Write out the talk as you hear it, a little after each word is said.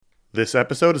This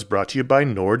episode is brought to you by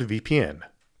NordVPN.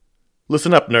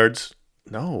 Listen up, nerds.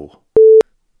 No.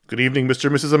 Good evening, Mr.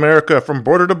 and Mrs. America, from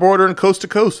border to border and coast to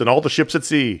coast and all the ships at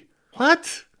sea.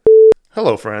 What?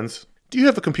 Hello, friends. Do you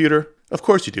have a computer? Of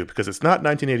course you do, because it's not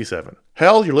 1987.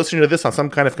 Hell, you're listening to this on some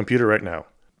kind of computer right now.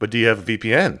 But do you have a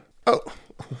VPN? Oh,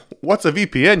 what's a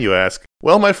VPN, you ask?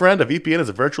 Well, my friend, a VPN is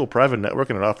a virtual private network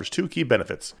and it offers two key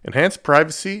benefits: enhanced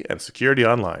privacy and security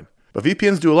online. But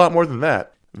VPNs do a lot more than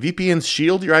that. VPNs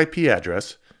shield your IP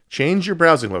address, change your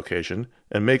browsing location,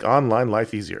 and make online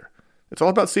life easier. It's all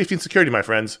about safety and security, my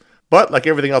friends. But like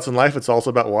everything else in life, it's also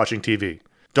about watching TV.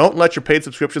 Don't let your paid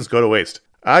subscriptions go to waste.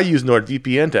 I use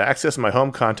NordVPN to access my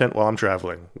home content while I'm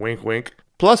traveling. Wink, wink.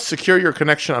 Plus, secure your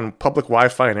connection on public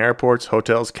Wi-Fi in airports,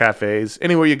 hotels, cafes,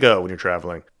 anywhere you go when you're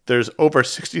traveling. There's over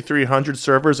 6,300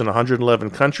 servers in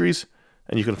 111 countries,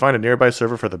 and you can find a nearby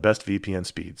server for the best VPN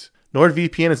speeds.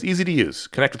 NordVPN is easy to use.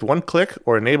 Connect with one click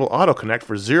or enable auto-connect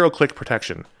for zero-click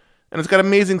protection. And it's got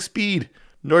amazing speed.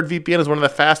 NordVPN is one of the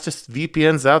fastest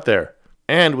VPNs out there.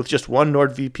 And with just one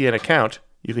NordVPN account,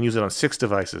 you can use it on 6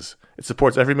 devices. It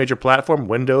supports every major platform: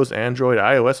 Windows, Android,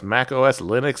 iOS, macOS,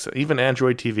 Linux, even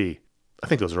Android TV. I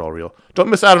think those are all real. Don't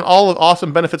miss out on all the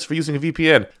awesome benefits for using a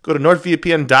VPN. Go to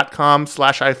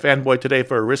nordvpn.com/ifanboy today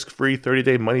for a risk-free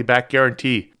 30-day money-back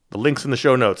guarantee. The link's in the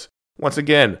show notes. Once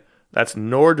again, that's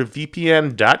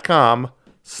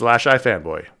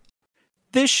nordvpn.com/ifanboy.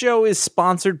 This show is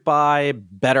sponsored by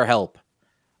BetterHelp.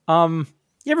 You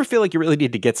ever feel like you really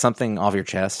need to get something off your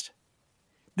chest?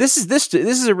 This is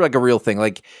like a real thing.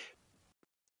 Like,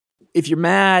 if you're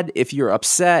mad, if you're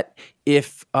upset,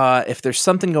 if there's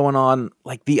something going on,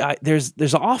 like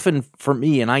there's often for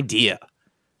me an idea.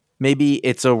 Maybe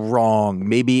it's a wrong,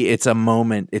 maybe it's a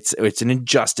moment, it's an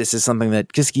injustice, it's something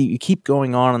that just you keep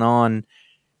going on and on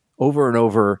over and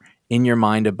over in your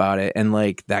mind about it, and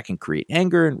like that can create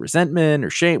anger and resentment or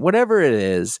shame, whatever it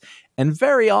is. And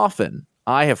very often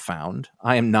I have found,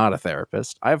 I am not a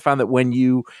therapist, I have found that when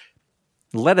you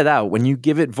let it out, when you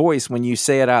give it voice, when you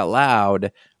say it out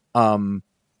loud,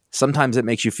 sometimes it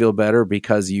makes you feel better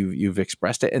because you've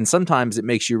expressed it, and sometimes it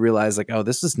makes you realize like, oh,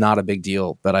 this is not a big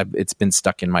deal, but it's been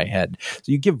stuck in my head.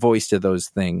 So you give voice to those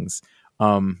things,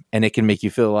 and it can make you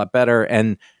feel a lot better.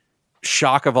 And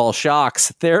shock of all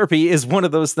shocks, therapy is one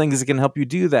of those things that can help you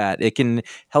do that. It can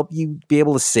help you be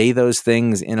able to say those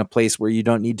things in a place where you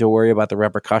don't need to worry about the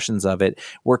repercussions of it,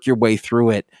 work your way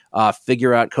through it,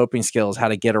 figure out coping skills, how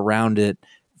to get around it,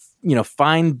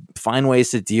 find ways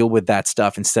to deal with that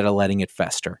stuff instead of letting it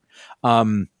fester.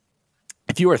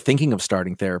 If you are thinking of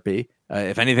starting therapy,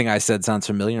 if anything I said sounds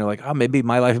familiar, you're like, oh, maybe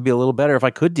my life would be a little better if I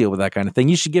could deal with that kind of thing,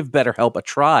 you should give BetterHelp a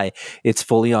try. It's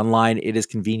fully online. It is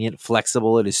convenient,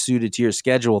 flexible. It is suited to your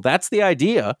schedule. That's the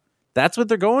idea. That's what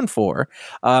they're going for.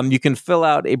 You can fill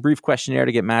out a brief questionnaire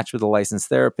to get matched with a licensed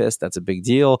therapist. That's a big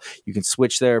deal. You can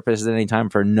switch therapists at any time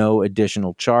for no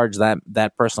additional charge.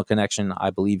 That personal connection, I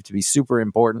believe, to be super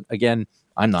important. Again,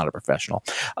 I'm not a professional.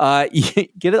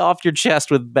 Get it off your chest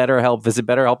with BetterHelp. Visit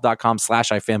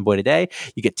BetterHelp.com/ifanboy today.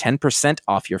 You get 10%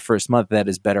 off your first month. That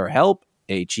is BetterHelp,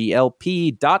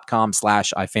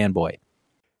 HELP.com/ifanboy.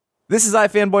 This is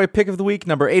iFanboy Pick of the Week,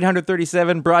 number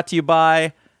 837, brought to you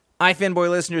by iFanboy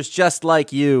listeners just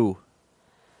like you.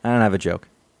 I don't have a joke.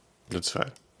 That's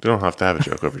fine. You don't have to have a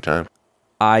joke every time.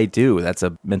 I do. That's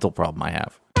a mental problem I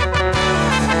have.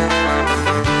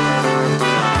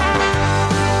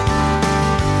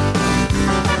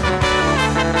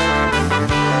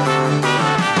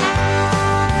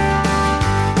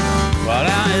 Well,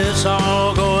 now it's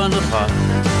all going to pot,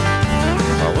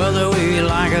 whether we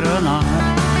like it or not.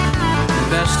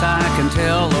 Best I can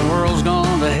tell, the world's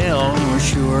gone to hell, and we're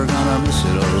sure gonna miss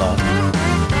it a lot.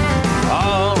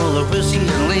 All of the whiskey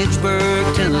in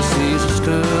Lynchburg, Tennessee just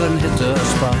couldn't hit the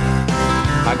spot.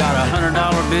 I got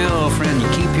 $100 bill, friend, you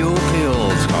keep your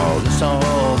pills, cause it's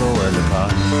all going to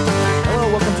pot. Hello,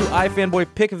 welcome to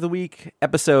iFanboy Pick of the Week,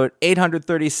 episode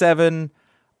 837.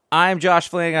 I'm Josh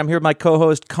Fling. I'm here with my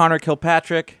co-host, Connor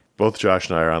Kilpatrick. Both Josh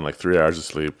and I are on like 3 hours of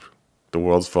sleep. The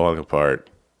world's falling apart.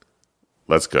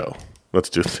 Let's go. Let's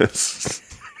do this.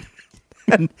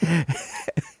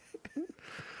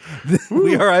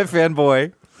 We are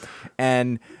iFanboy,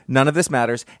 and none of this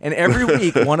matters. And every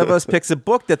week, one of us picks a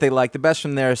book that they like the best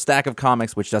from their stack of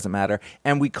comics, which doesn't matter,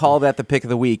 and we call that the Pick of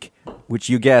the Week, which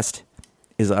you guessed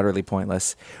is utterly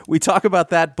pointless. We talk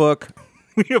about that book.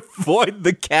 We avoid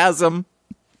the chasm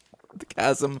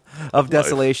of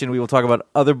desolation. We will talk about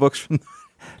other books from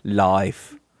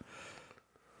life.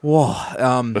 Whoa.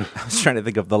 I was trying to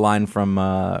think of the line from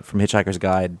Hitchhiker's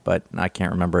Guide, but I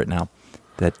can't remember it now,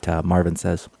 that Marvin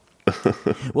says.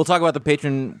 We'll talk about the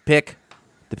patron pick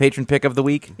the patron pick of the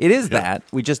week. It is that.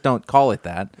 We just don't call it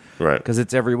that. Right. Because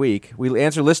it's every week. We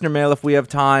answer listener mail if we have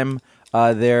time.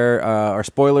 There are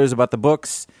spoilers about the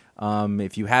books.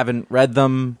 If you haven't read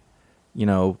them,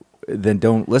 then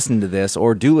don't listen to this,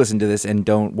 or do listen to this and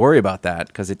don't worry about that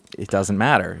because it doesn't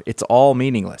matter. It's all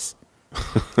meaningless.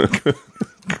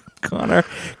 Connor,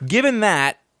 given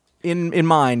that in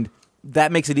mind,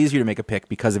 that makes it easier to make a pick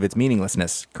because of its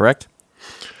meaninglessness, correct?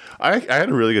 I had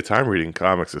a really good time reading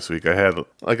comics this week. I had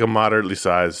like a moderately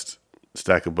sized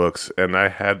stack of books, and I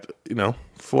had,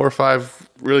 4 or 5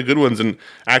 really good ones. And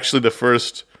actually the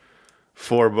first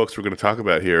 4 books we're going to talk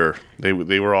about here,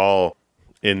 they were all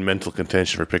in mental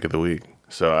contention for pick of the week.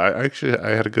 So I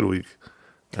had a good week.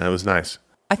 And it was nice.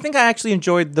 I think I actually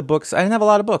enjoyed the books. I didn't have a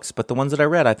lot of books, but the ones that I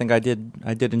read, I think I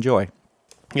did enjoy.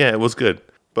 Yeah, it was good.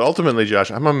 But ultimately,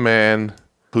 Josh, I'm a man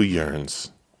who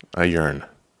yearns. I yearn.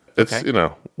 It's, Okay.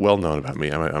 Well known about me.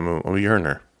 I'm a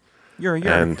yearner. You're a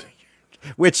yearner. And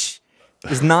Which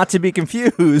is not to be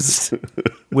confused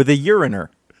with a uriner.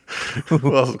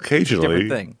 well, occasionally. Different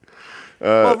thing.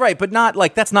 Well, right, but not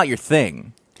like that's not your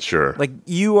thing. Sure. Like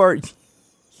you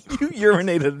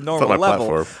urinate at a normal my level.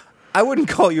 platform. I wouldn't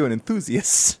call you an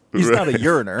enthusiast. He's not a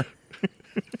uriner.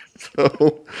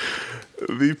 So,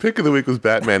 the pick of the week was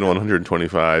Batman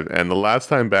 125, and the last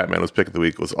time Batman was pick of the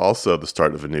week was also the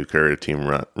start of a new Courier team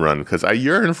run because I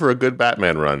yearn for a good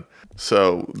Batman run.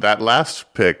 So that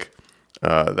last pick,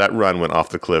 that run went off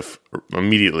the cliff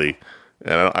immediately,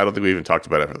 and I don't think we even talked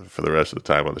about it for the rest of the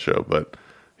time on the show. But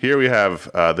here we have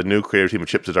the new creative team of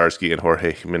Chip Zdarsky and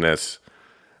Jorge Jimenez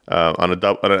on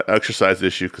an exercise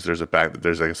issue because I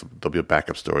guess there'll be a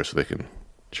backup story so they can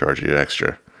charge you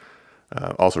extra.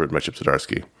 Also written by Chip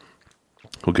Zdarsky.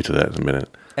 We'll get to that in a minute.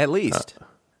 At least.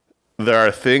 There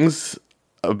are things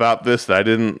about this that I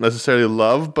didn't necessarily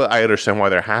love, but I understand why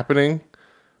they're happening.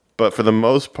 But for the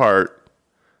most part,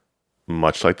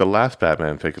 much like the last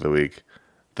Batman pick of the week,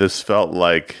 this felt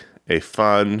like a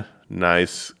fun,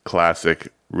 nice,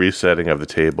 classic resetting of the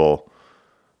table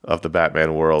of the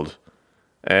Batman world.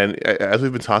 And as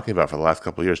we've been talking about for the last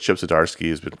couple of years, Chip Zdarsky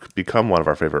has become one of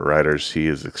our favorite writers. He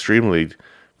is extremely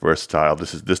versatile.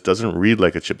 This doesn't read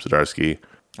like a Chip Zdarsky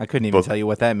I couldn't even tell you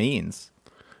what that means.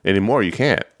 anymore. You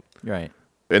can't. Right.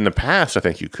 In the past, I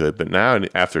think you could, but now,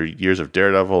 after years of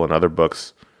Daredevil and other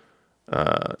books,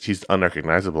 he's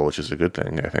unrecognizable, which is a good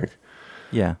thing, I think.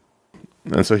 Yeah.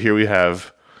 And so here we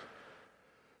have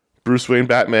Bruce Wayne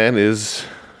Batman is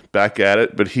back at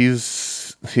it, but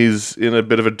he's in a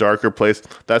bit of a darker place.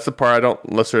 That's the part I don't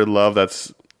necessarily love.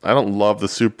 I don't love the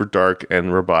super dark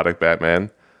and robotic Batman.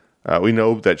 We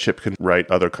know that Chip can write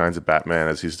other kinds of Batman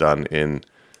as he's done in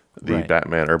the Right.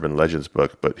 Batman Urban Legends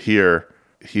book, but here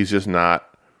he's just not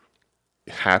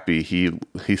happy. He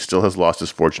still has lost his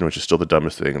fortune, which is still the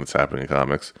dumbest thing that's happening in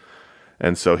comics.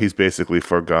 And so he's basically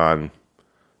forgone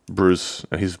Bruce,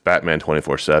 and he's Batman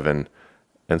 24/7.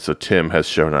 And so Tim has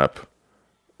shown up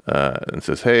and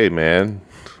says, "Hey, man,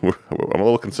 I'm a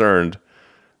little concerned.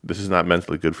 This is not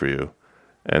mentally good for you."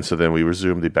 And so then we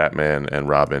resume the Batman and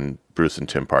Robin, Bruce and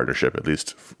Tim partnership, at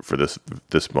least for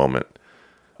this moment.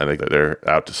 I think that they're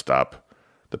out to stop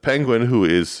the Penguin, who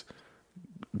is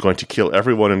going to kill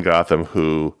everyone in Gotham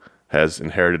who has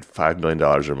inherited $5 million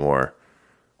or more,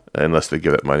 unless they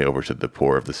give that money over to the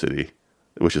poor of the city,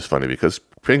 which is funny because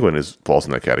Penguin falls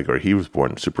in that category. He was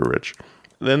born super rich.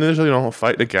 Then there's a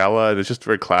fight in a gala, and it's just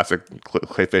very classic.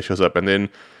 Clayface shows up, and then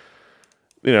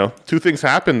 2 things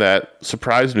happen that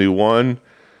surprised me. One,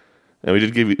 and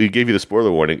we gave you the spoiler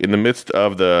warning in the midst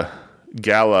of the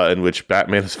gala in which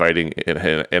Batman is fighting in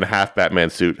a half Batman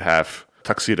suit, half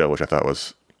tuxedo, which I thought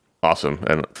was awesome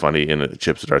and funny in a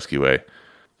Chip Zdarsky way.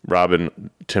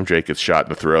 Tim Drake gets shot in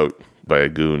the throat by a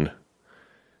goon,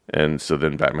 and so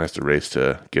then Batman has to race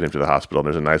to get him to the hospital. And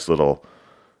there's a nice little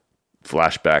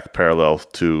flashback parallel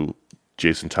to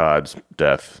Jason Todd's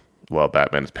death while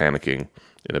Batman is panicking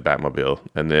in a Batmobile.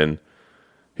 And then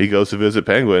he goes to visit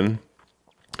Penguin,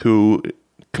 who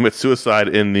commits suicide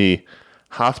in the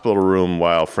hospital room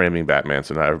while framing Batman.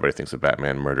 So now everybody thinks that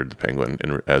Batman murdered the Penguin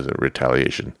as a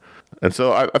retaliation. And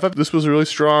so I thought this was really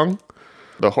strong.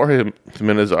 The Jorge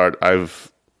Jimenez art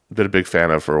I've been a big fan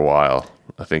of for a while.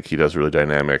 I think he does really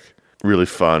dynamic, really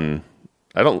fun.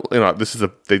 This is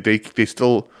they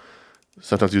still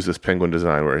sometimes use this Penguin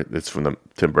design where it's from the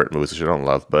Tim Burton movies, which I don't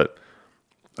love, but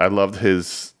I loved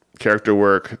his character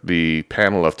work. The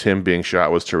panel of Tim being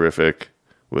shot was terrific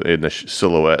in the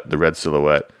silhouette, the red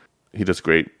silhouette. He does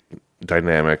great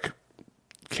dynamic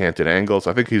canted angles.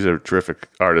 I think he's a terrific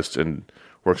artist and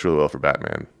works really well for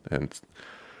Batman. And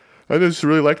I just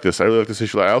really like this. I really like this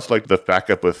issue. I also like the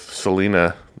backup with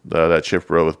Selena that Chip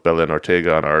wrote with Belen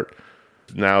Ortega on art.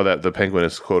 now that the Penguin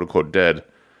is quote unquote dead,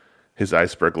 his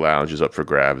iceberg lounge is up for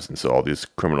grabs, and so all these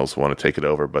criminals want to take it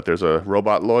over. But there's a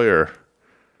robot lawyer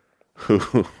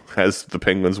who has the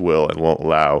Penguin's will and won't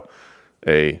allow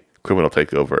a criminal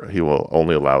takeover. He will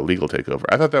only allow legal takeover.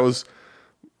 I thought that was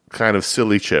kind of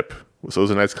silly Chip. So it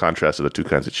was a nice contrast to the two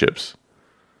kinds of Chips,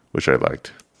 which I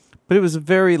liked. But it was a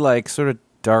very like sort of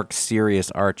dark,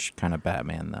 serious arch kind of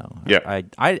Batman, though. Yeah.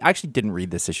 I actually didn't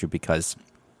read this issue because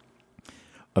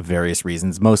of various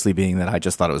reasons, mostly being that I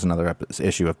just thought it was another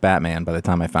issue of Batman. By the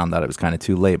time I found out, it was kind of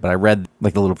too late. But I read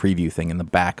like the little preview thing in the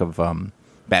back of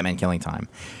Batman Killing Time.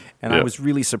 And I was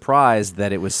really surprised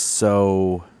that it was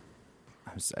so...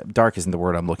 dark isn't the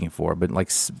word I'm looking for, but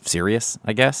like serious,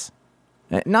 I guess.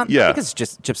 Not because it's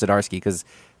just Chip Zdarsky, because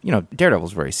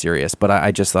Daredevil's very serious. But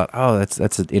I just thought, oh,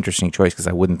 that's an interesting choice, because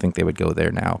I wouldn't think they would go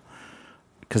there now.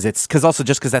 Because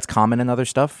that's common in other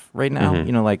stuff right now.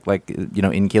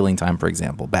 Mm-hmm. In Killing Time, for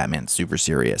example, Batman's super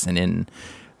serious, and in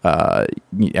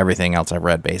everything else I've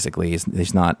read, basically,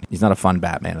 he's not a fun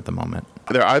Batman at the moment.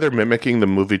 They're either mimicking the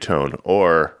movie tone,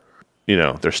 or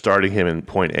they're starting him in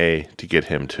point A to get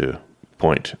him to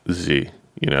point Z,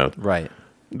 Right.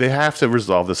 They have to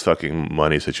resolve this fucking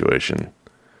money situation.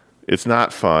 It's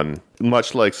not fun.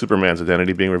 Much like Superman's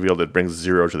identity being revealed, it brings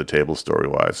zero to the table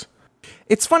story-wise.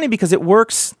 It's funny because it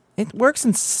works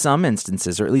in some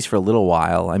instances, or at least for a little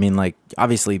while. I mean, like,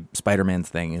 obviously Spider-Man's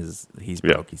thing is he's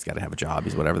broke, he's got to have a job,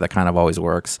 he's whatever. That kind of always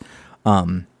works.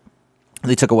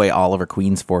 They took away Oliver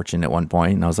Queen's fortune at one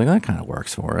point, and I was like, that kind of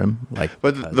works for him.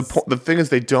 But the thing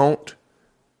is,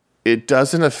 it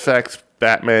doesn't affect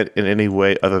Batman in any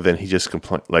way other than he just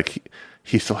complains. Like,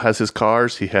 he still has his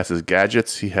cars, he has his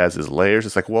gadgets, he has his layers.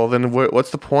 It's like, well, then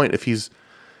what's the point if you're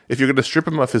going to strip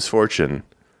him of his fortune?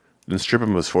 Then strip him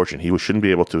of his fortune. He shouldn't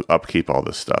be able to upkeep all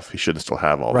this stuff. He shouldn't still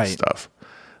have all this stuff.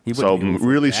 So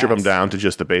really strip him down to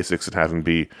just the basics and have him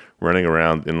be running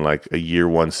around in like a year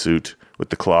one suit with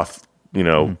the cloth,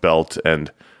 belt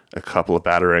and a couple of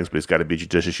batarangs, but he's got to be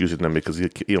judicious using them because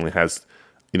he only has,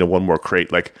 one more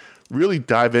crate. Like, really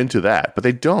dive into that, but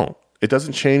they don't. It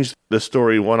doesn't change the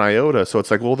story one iota. So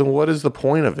it's like, well, then what is the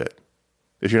point of it?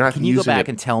 If you're not Can you go back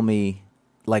and tell me,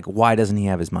 like, why doesn't he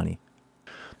have his money?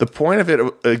 The point of it,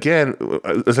 again,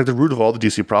 it's like the root of all the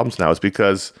DC problems now, is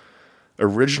because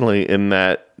originally in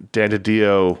that Dan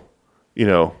DiDio,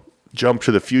 jump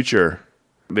to the future,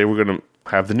 they were going to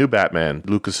have the new Batman,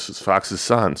 Lucas Fox's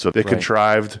son. So they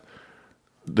contrived,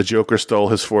 the Joker stole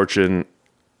his fortune,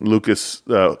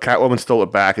 Catwoman stole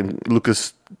it back, and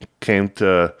Lucas came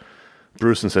to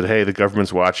Bruce and said, hey, the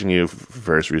government's watching you for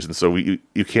various reasons, so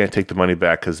you can't take the money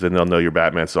back because then they'll know you're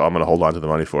Batman, so I'm going to hold on to the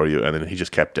money for you. And then he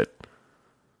just kept it.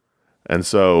 And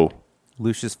so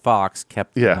Lucius Fox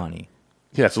kept the money.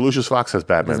 Yeah, so Lucius Fox has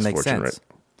Batman's fortune, right?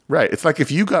 Right. It's like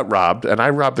if you got robbed and I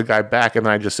robbed the guy back and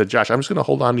I just said, Josh, I'm just going to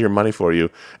hold on to your money for you,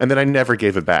 and then I never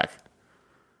gave it back.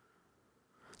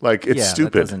 Like, it's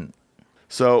stupid.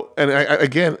 So, and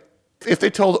again, if they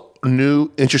told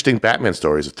new, interesting Batman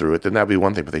stories through it, then that'd be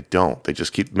one thing, but they don't. They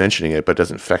just keep mentioning it, but it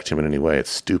doesn't affect him in any way. It's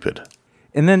stupid.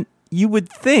 And then you would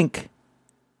think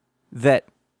that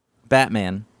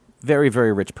Batman, very,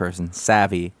 very rich person,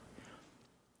 savvy,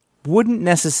 wouldn't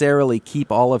necessarily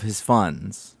keep all of his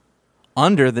funds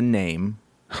under the name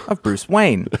of Bruce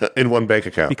Wayne. In one bank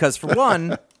account. Because for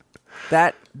one,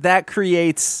 that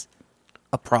creates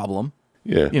a problem.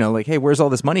 Yeah. Like, hey, where's all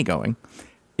this money going?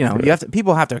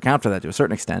 People have to account for that to a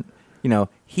certain extent.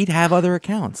 He'd have other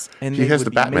accounts, and he has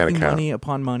the Batman making account, money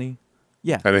upon money.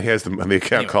 Yeah, and he has the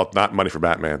account called Not Money for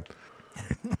Batman.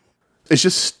 It's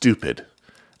just stupid,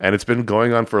 and it's been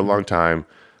going on for a long time.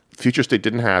 Future State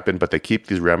didn't happen, but they keep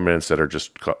these remnants that are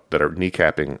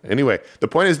kneecapping. Anyway, the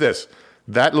point is this: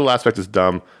 that little aspect is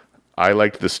dumb. I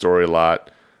liked this story a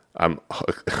lot. I'm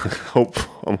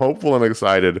hopeful and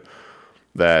excited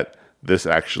that this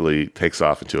actually takes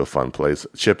off into a fun place.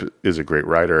 Chip is a great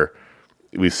writer.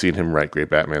 We've seen him write great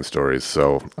Batman stories,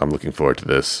 so I'm looking forward to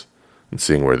this and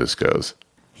seeing where this goes.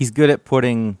 He's good at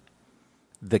putting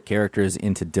the characters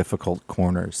into difficult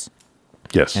corners.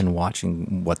 Yes. And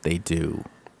watching what they do,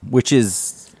 which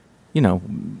is,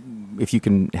 if you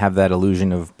can have that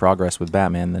illusion of progress with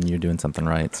Batman, then you're doing something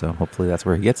right. So hopefully that's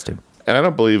where he gets to. And I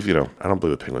don't believe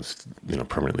the Penguin's,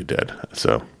 permanently dead.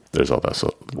 So there's all that.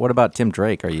 So what about Tim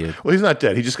Drake? Well, he's not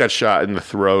dead. He just got shot in the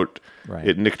throat. Right.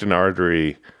 It nicked an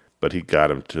artery, but he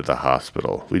got him to the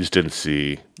hospital. We just didn't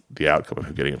see the outcome of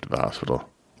him getting him to the hospital.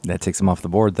 That takes him off the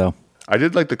board, though. I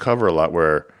did like the cover a lot,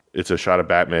 where it's a shot of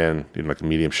Batman, like a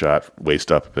medium shot,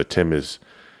 waist up, but Tim is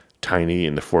tiny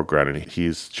in the foreground, and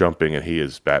he's jumping, and he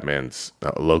is Batman's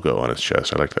logo on his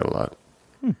chest. I like that a lot.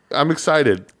 I'm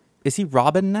excited. Is he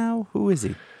Robin now? Who is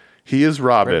he? He is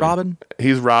Robin. Red Robin?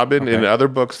 He's Robin. Okay. In other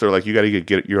books, they're like, you got to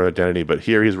get your identity. But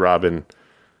here he's Robin.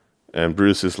 And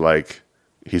Bruce is like,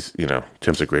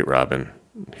 Tim's a great Robin.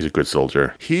 He's a good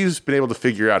soldier. He's been able to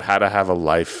figure out how to have a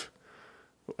life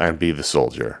and be the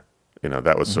soldier.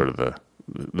 That was sort of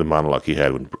the monologue he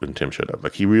had when Tim showed up.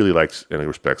 Like, he really likes and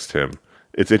respects Tim.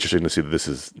 It's interesting to see that this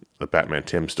is the Batman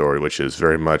Tim story, which is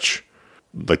very much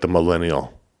like the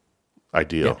millennial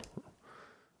ideal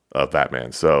of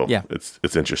Batman. So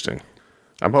it's interesting.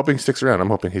 I'm hoping he sticks around. I'm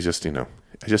hoping he's just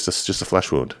a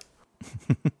flesh wound.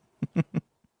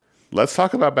 Let's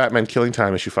talk about Batman Killing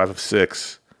Time, issue 5 of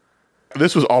 6.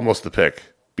 This was almost the pick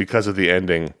because of the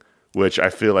ending, which I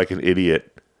feel like an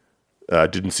idiot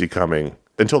didn't see coming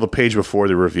until the page before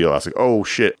the reveal. I was like, oh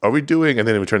shit, are we doing? And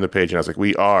then we turned the page and I was like,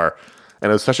 we are. And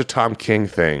it was such a Tom King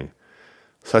thing,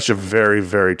 such a very,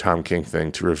 very Tom King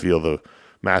thing to reveal the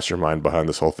mastermind behind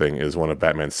this whole thing is one of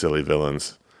Batman's silly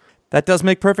villains. That does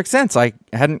make perfect sense. I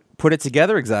hadn't put it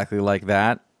together exactly like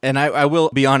that. And I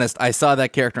will be honest, I saw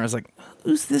that character and I was like,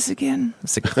 who's this again?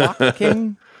 It's a Clock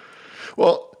King?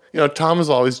 Well, Tom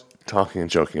is always talking and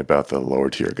joking about the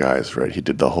lower tier guys, right? He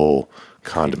did the whole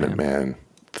Condiment Man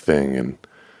thing. And,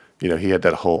 he had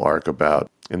that whole arc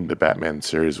about, in the Batman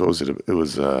series, what was it? It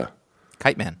was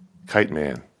Kite Man. Kite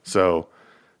Man. So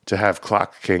to have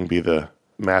Clock King be the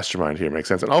mastermind here makes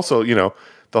sense. And also,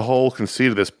 the whole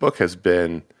conceit of this book has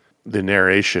been, the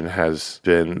narration has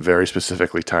been very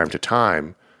specifically time to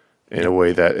time in a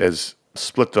way that has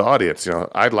split the audience.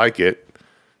 I like it.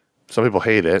 Some people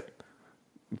hate it,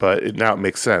 but now it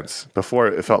makes sense. Before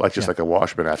it felt like just like a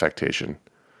Washburn affectation,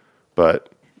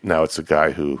 but now it's a guy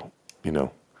who,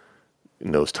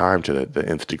 knows time to the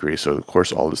nth degree. So of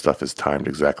course all this stuff is timed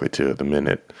exactly to the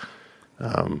minute.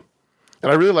 And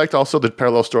I really liked also the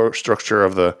parallel structure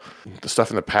of the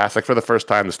stuff in the past. Like for the first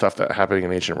time, the stuff that happening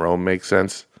in ancient Rome makes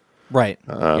sense. Right.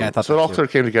 I thought so. It all sort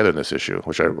of came together in this issue,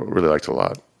 which I really liked a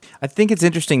lot. I think it's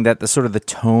interesting that the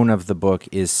tone of the book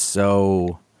is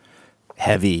so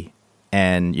heavy,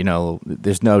 and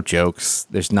there's no jokes.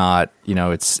 There's not,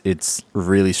 it's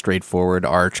really straightforward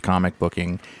arch comic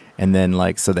booking, and then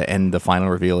the final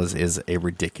reveal is a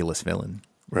ridiculous villain.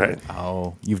 Right.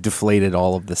 Oh, you've deflated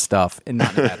all of this stuff, and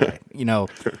not in that way,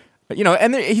 But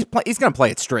and he's going to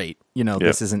play it straight.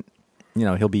 This isn't,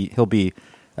 he'll be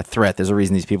a threat. There's a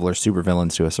reason these people are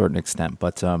supervillains to a certain extent,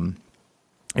 but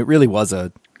it really was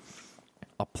a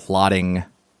plotting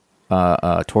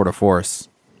tour de force.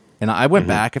 And I went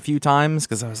back a few times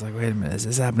because I was like, wait a minute, is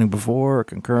this happening before or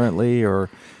concurrently or,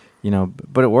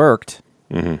 but it worked.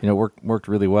 It worked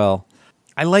really well.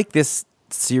 I like this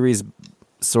series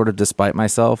sort of despite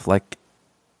myself. Like,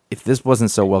 if this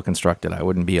wasn't so well constructed, I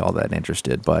wouldn't be all that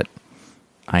interested, but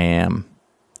I am.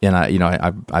 And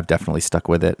I've definitely stuck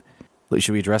with it.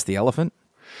 Should we address the elephant?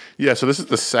 Yeah, so this is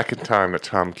the second time that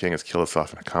Tom King has killed us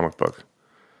off in a comic book.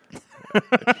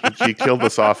 he killed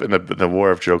us off in the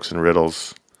War of Jokes and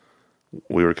Riddles.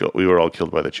 We were all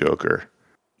killed by the Joker.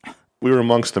 We were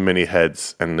amongst the many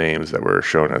heads and names that were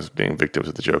shown as being victims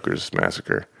of the Joker's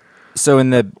massacre. So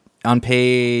on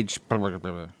page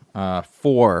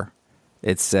 4,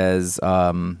 it says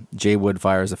Jay Wood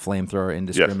fires a flamethrower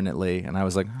indiscriminately, and I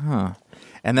was like, huh.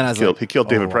 And then I was he killed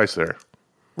David Price there.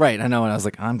 Right, I know, and I was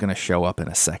like, I'm going to show up in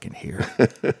a second here.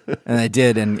 And I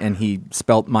did, and he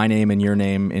spelt my name and your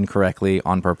name incorrectly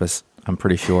on purpose, I'm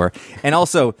pretty sure. And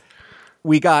also,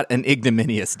 we got an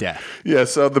ignominious death. Yeah,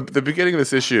 so the beginning of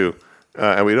this issue,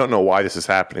 and we don't know why this is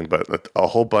happening, but a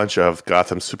whole bunch of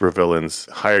Gotham supervillains,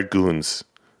 hired goons,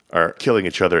 are killing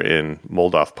each other in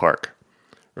Moldoff Park,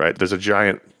 right? There's a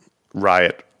giant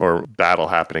riot or battle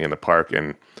happening in the park,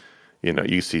 and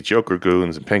you see Joker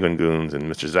goons and Penguin goons and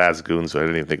Mr. Zaz goons. So I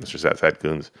didn't even think Mr. Zaz had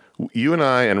goons. You and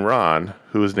I and Ron,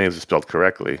 whose names are spelled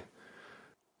correctly,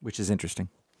 which is interesting,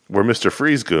 were Mr.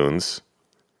 Freeze goons.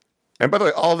 And by the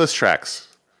way, all of this tracks.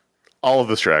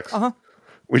 Uh-huh.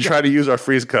 We try to use our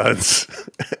freeze guns,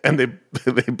 and they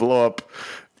blow up,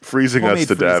 freezing us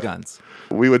to death. Guns.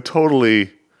 We would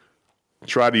totally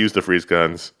try to use the freeze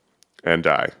guns and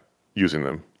die using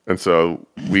them. And so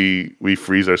we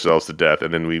freeze ourselves to death,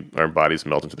 and then our bodies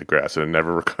melt into the grass, and it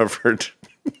never recovered.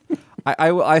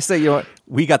 I say,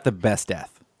 we got the best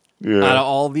death. Yeah. Out of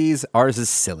all these, ours is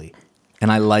silly,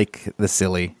 and I like the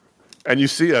silly. And you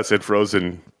see us in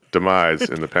Frozen Demise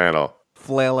in the panel,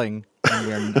 flailing,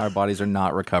 and our bodies are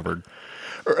not recovered.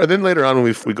 And then later on,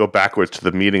 when we go backwards to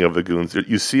the meeting of the goons,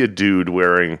 you see a dude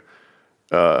wearing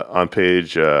on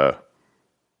page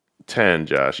 10,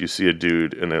 Josh, you see a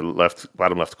dude in the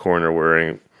bottom left corner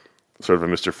wearing sort of a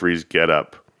Mr. Freeze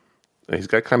getup. And he's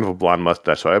got kind of a blonde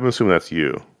mustache, so I'm assuming that's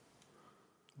you.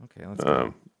 Okay, let's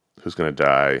go. who's going to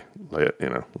die,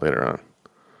 later on.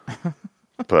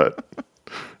 But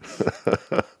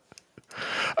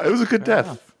it was a good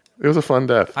death. It was a fun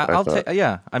death. I'll take.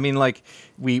 Yeah, I mean, like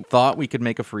we thought we could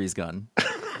make a freeze gun.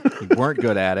 We weren't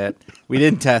good at it. We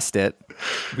didn't test it.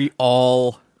 We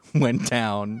all went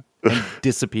down and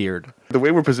disappeared. The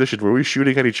way we're positioned, were we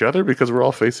shooting at each other because we're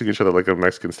all facing each other like a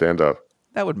Mexican standoff?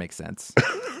 That would make sense.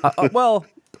 Well,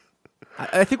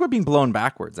 I think we're being blown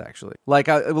backwards, actually. Like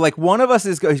one of us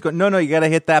he's going, no, you got to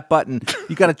hit that button.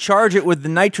 You got to charge it with the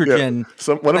nitrogen.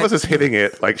 Yeah. One of us is hitting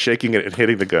it, like shaking it and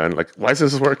hitting the gun. Like, why is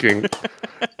this working?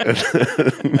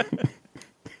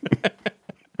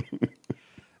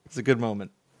 It's a good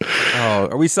moment. Oh,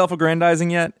 are we self-aggrandizing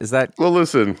yet? Is that... Well,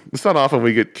 listen, it's not often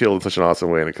we get killed in such an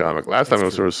awesome way in a comic. Last time it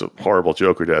was sort of some horrible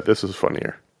Joker death. This is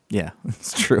funnier. Yeah,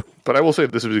 it's true. But I will say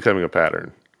this is becoming a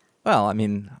pattern. Well, I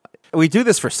mean, we do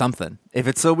this for something. If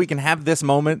it's so we can have this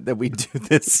moment that we do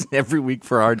this every week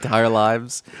for our entire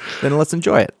lives, then let's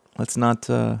enjoy it. Let's not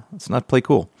play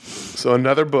cool. So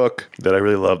another book that I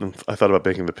really loved and I thought about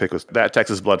making the pick was That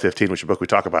Texas Blood 15, which is a book we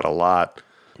talk about a lot.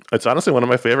 It's honestly one of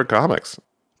my favorite comics.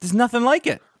 There's nothing like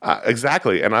it.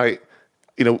 Exactly. And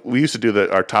we used to do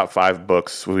our top 5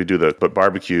 books when we do the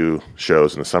barbecue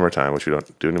shows in the summertime, which we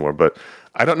don't do anymore. But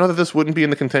I don't know that this wouldn't be in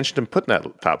the contention to put in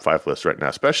that top 5 list right now,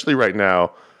 especially right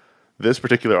now. This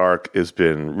particular arc has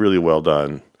been really well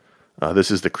done.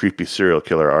 This is the creepy serial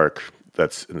killer arc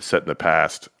that's set in the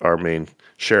past. Our main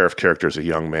sheriff character is a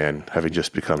young man having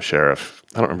just become sheriff.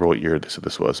 I don't remember what year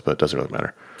this was, but it doesn't really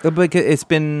matter. But it's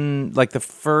been like the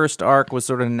first arc was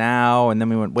sort of now, and then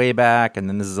we went way back, and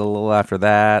then this is a little after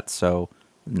that, so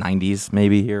 90s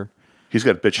maybe here. He's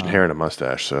got bitchin' hair and a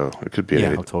mustache, so it could be.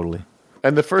 Yeah, totally.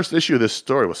 And the first issue of this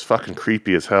story was fucking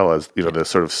creepy as hell, as the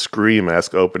sort of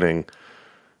Scream-esque opening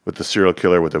with the serial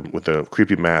killer with the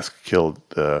creepy mask killed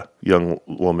the young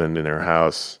woman in her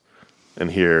house,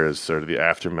 and here is sort of the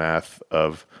aftermath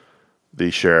of the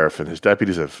sheriff and his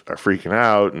deputies are freaking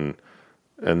out, and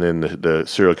then the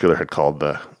serial killer had called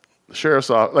the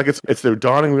sheriff's office. Like it's their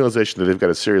dawning realization that they've got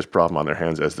a serious problem on their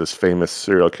hands as this famous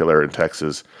serial killer in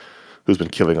Texas who's been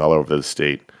killing all over the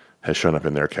state has shown up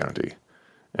in their county.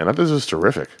 And I thought this was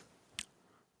terrific.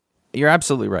 You're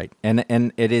absolutely right. And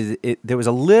there was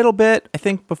a little bit, I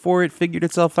think, before it figured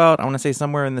itself out. I want to say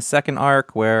somewhere in the second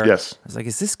arc where yes. I was like,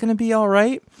 is this going to be all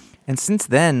right? And since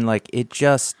then, like it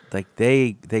just like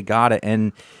they got it.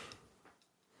 And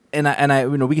I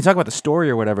we can talk about the story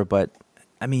or whatever, but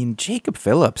I mean, Jacob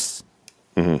Phillips,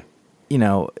 a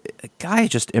guy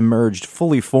just emerged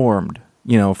fully formed,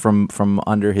 from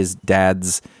under his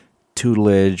dad's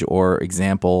tutelage or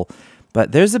example.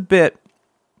 But there's a bit,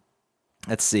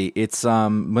 let's see, it's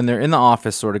when they're in the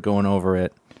office sort of going over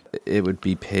it, it would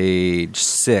be page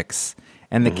 6,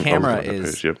 and the camera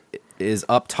is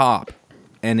up top.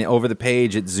 And over the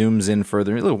page, it zooms in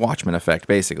further, a little Watchmen effect,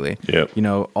 basically. Yep.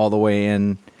 All the way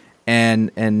in,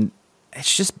 and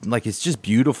it's just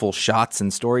beautiful shots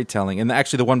and storytelling. And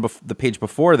actually, the page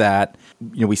before that,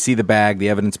 we see the bag, the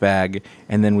evidence bag,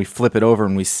 and then we flip it over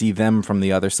and we see them from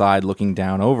the other side looking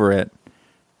down over it.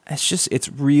 It's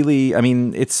really, I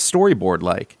mean, it's storyboard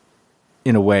like,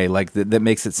 in a way, like that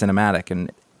makes it cinematic,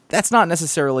 and that's not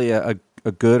necessarily a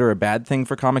good or a bad thing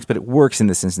for comics, but it works in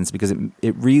this instance because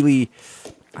it really,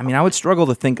 I mean, I would struggle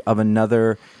to think of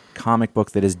another comic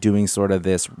book that is doing sort of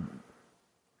this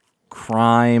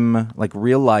crime, like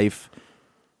real life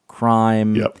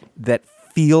crime that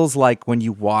feels like when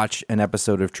you watch an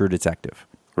episode of True Detective.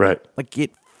 Right. Like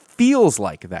it feels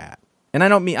like that. And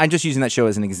I'm just using that show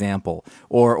as an example,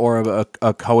 or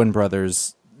a Coen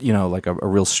Brothers, like a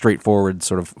real straightforward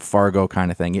sort of Fargo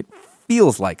kind of thing. It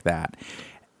feels like that.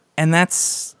 And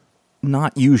that's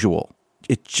not usual.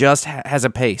 It just has a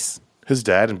pace. His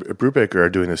dad and Brubaker are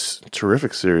doing this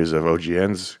terrific series of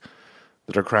OGNs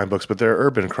that are crime books, but they're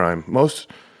urban crime. Most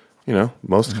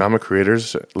comic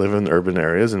creators live in urban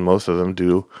areas, and most of them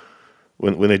do,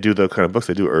 when they do the kind of books,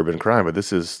 they do urban crime. But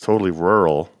this is totally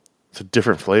rural. It's a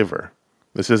different flavor.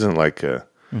 This isn't like a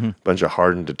bunch of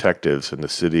hardened detectives in the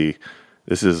city.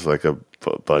 This is like a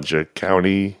bunch of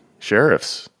county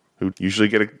sheriffs who usually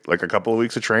get a couple of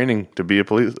weeks of training to be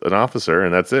an officer,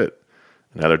 and that's it.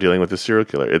 And now they're dealing with this serial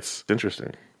killer. It's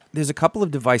interesting. There's a couple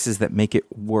of devices that make it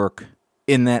work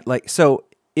in that, so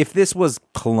if this was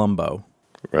Columbo,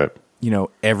 right?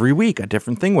 Every week a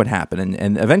different thing would happen,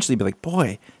 and eventually be like,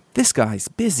 boy, this guy's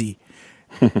busy.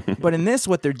 But in this,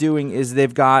 what they're doing is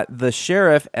they've got the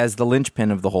sheriff as the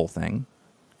linchpin of the whole thing,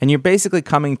 and you're basically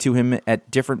coming to him at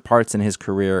different parts in his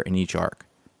career in each arc.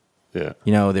 Yeah.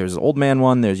 There's old man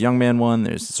one, there's young man one,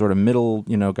 there's sort of middle,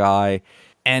 guy.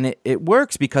 And it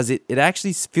works because it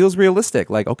actually feels realistic.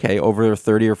 Like, okay, over a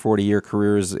 30 or 40-year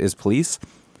career as police,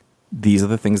 these are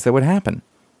the things that would happen.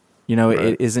 You know, Right.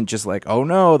 It isn't just like, oh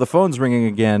no, the phone's ringing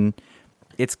again.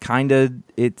 It's kind of,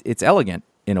 it's elegant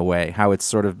in a way, how it's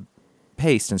sort of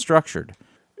paced and structured.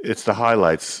 It's the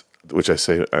highlights, which I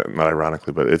say not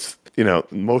ironically, but it's,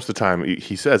 most of the time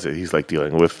he says it. He's like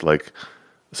dealing with like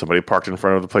somebody parked in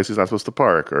front of the place he's not supposed to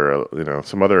park, or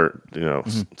some other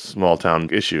small town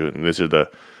issue. And these are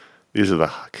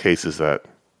the cases that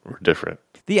were different.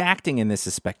 The acting in this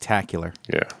is spectacular.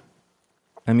 Yeah,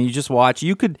 I mean, you just watch.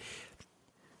 You could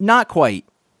not quite,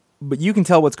 but you can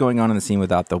tell what's going on in the scene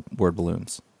without the word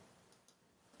balloons.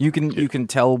 You can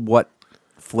tell what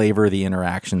flavor the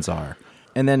interactions are.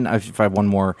 And then if I have one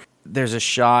more, there's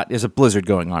a blizzard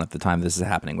going on at the time this is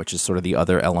happening, which is sort of the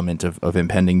other element of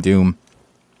impending doom.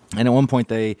 And at one point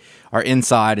they are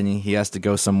inside and he has to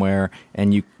go somewhere,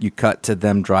 and you cut to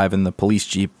them driving the police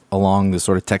jeep along the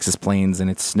sort of Texas plains, and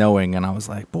it's snowing, and I was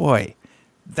like, boy,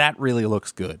 that really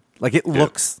looks good. Like it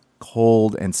looks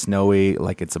cold and snowy,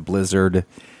 like it's a blizzard.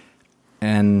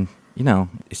 And,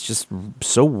 it's just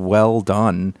so well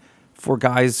done for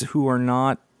guys who are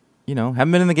not,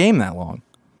 haven't been in the game that long.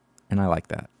 And I like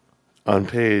that. on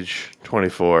page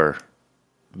 24.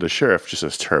 The sheriff just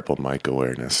has terrible mic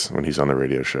awareness when he's on the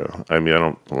radio show. I mean, I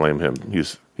don't blame him.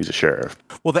 He's a sheriff.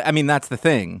 Well, that's the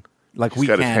thing. Like He's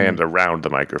got his hand around the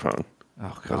microphone.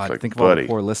 Oh God! Like, think of all the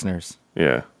poor listeners.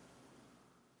 Yeah,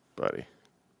 buddy.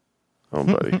 Oh,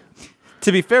 buddy.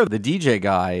 To be fair, the DJ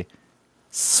guy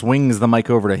swings the mic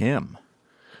over to him.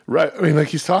 Right. I mean, like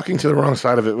he's talking to the wrong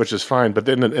side of it, which is fine. But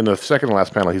then in the second to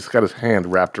last panel, he's got his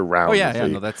hand wrapped around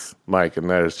that's mic, and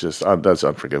that is just that's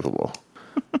unforgivable.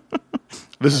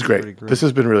 This is great. This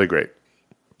has been really great.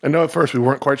 I know at first we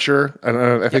weren't quite sure, and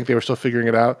I think they were still figuring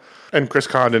it out. And Chris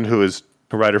Condon, who is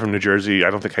a writer from New Jersey, I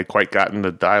don't think had quite gotten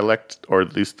the dialect, or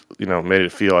at least made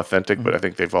it feel authentic. Mm-hmm. But I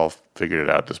think they've all figured it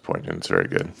out at this point, and it's very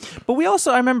good. But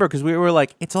I remember because we were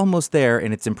like, it's almost there,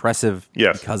 and it's impressive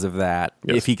because of that.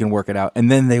 Yes. If he can work it out,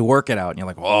 and then they work it out, and you're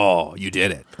like, oh, you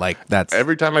did it! Like that's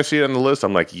every time I see it on the list,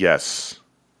 I'm like, yes,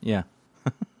 yeah.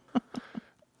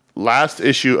 Last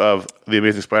issue of The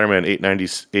Amazing Spider-Man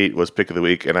 898 was pick of the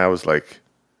week, and I was like,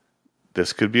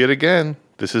 this could be it again.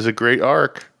 This is a great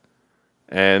arc.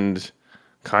 And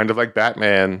kind of like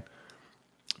Batman,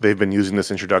 they've been using this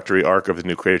introductory arc of the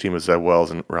new creative team of Zeb Wells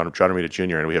and John Romita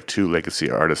Jr., and we have two legacy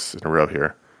artists in a row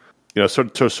here.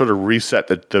 Sort of reset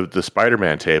the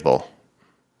Spider-Man table.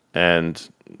 And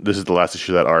this is the last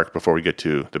issue of that arc before we get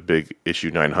to the big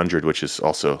issue 900, which is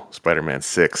also Spider-Man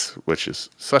 6, which is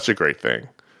such a great thing.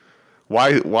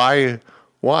 Why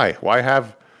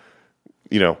have,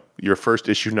 your first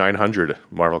issue 900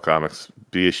 Marvel Comics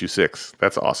be issue 6?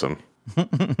 That's awesome.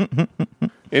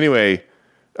 Anyway,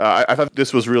 I thought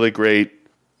this was really great.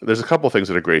 There's a couple things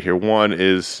that are great here. One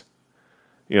is,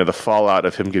 the fallout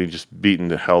of him getting just beaten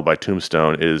to hell by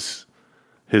Tombstone is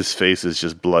his face is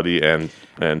just bloody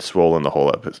and swollen the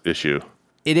whole issue.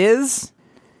 It is,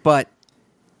 but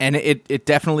it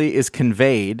definitely is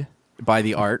conveyed by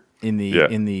the art in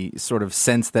the sort of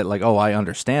sense that like, oh, I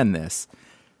understand this.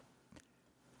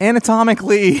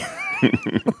 Anatomically,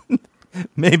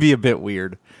 maybe a bit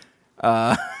weird.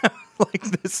 Like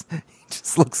this, he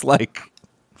just looks like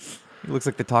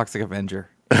the Toxic Avenger.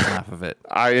 Half of it.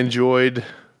 I enjoyed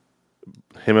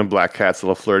him and Black Cat's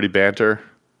little flirty banter.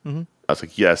 Mm-hmm. I was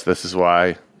like, yes, this is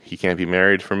why he can't be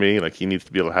married for me. Like he needs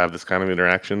to be able to have this kind of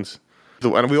interactions.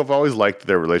 And we've always liked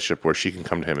their relationship where she can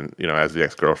come to him and as the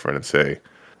ex-girlfriend and say,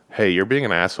 hey, you're being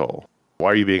an asshole.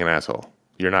 Why are you being an asshole?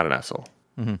 You're not an asshole.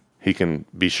 Mm-hmm. He can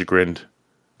be chagrined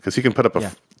because he can put up a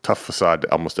tough facade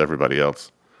to almost everybody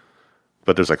else.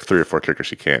 But there's like 3 or 4 characters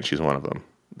she can't. She's one of them.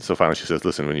 So finally she says,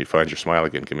 listen, when you find your smile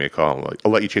again, give me a call.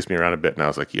 I'll let you chase me around a bit. And I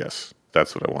was like, yes,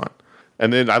 that's what I want.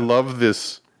 And then I love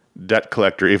this debt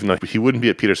collector, even though he wouldn't be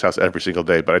at Peter's house every single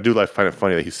day. But I do find it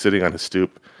funny that he's sitting on his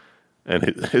stoop. And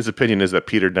his opinion is that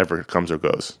Peter never comes or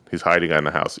goes. He's hiding in the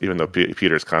house, even though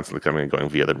Peter is constantly coming and going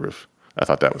via the roof. I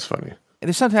thought that was funny.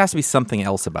 There has to be something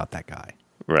else about that guy.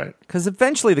 Right. Because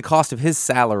eventually the cost of his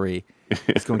salary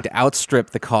is going to outstrip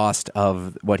the cost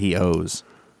of what he owes.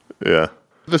 Yeah.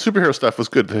 The superhero stuff was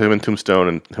good. Him and Tombstone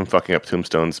and him fucking up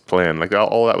Tombstone's plan. Like,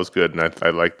 all that was good, and I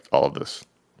liked all of this.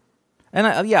 And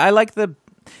I like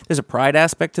there's a pride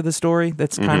aspect to the story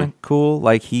that's kind of cool.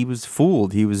 Like, he was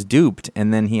fooled, he was duped,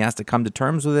 and then he has to come to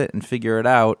terms with it and figure it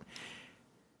out.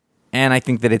 And I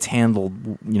think that it's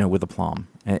handled, with aplomb.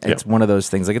 It's one of those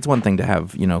things. Like, it's one thing to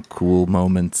have, cool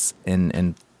moments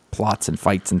and plots and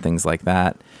fights and things like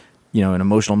that. in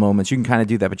emotional moments, you can kind of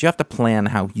do that, but you have to plan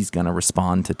how he's going to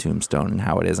respond to Tombstone and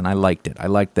how it is. And I liked it. I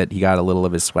liked that he got a little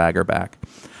of his swagger back.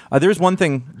 There's one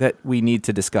thing that we need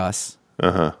to discuss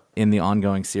in the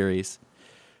ongoing series.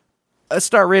 Let's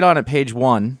start right on at page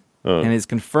 1, and it's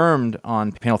confirmed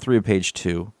on panel 3 of page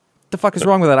 2. What the fuck is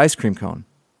wrong with that ice cream cone?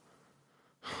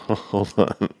 Hold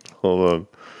on.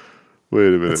 Wait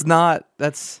a minute. It's not.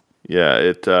 That's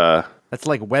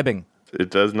like webbing. It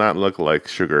does not look like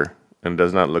sugar, and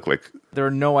does not look like. There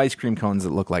are no ice cream cones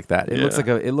that look like that. It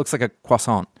looks like a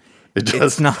croissant. It does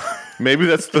It's not. Maybe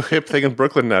that's the hip thing in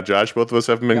Brooklyn now, Josh. Both of us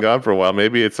haven't been gone for a while.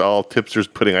 Maybe it's all tipsters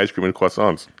putting ice cream in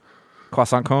croissants.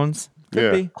 Croissant cones?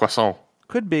 Could be. Croissant.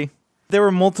 Could be. There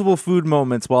were multiple food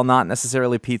moments, while not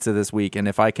necessarily pizza this week, and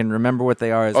if I can remember what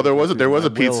they are... there was a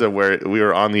pizza where we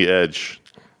were on the edge.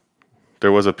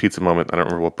 There was a pizza moment. I don't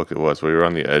remember what book it was. We were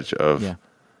on the edge of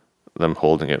them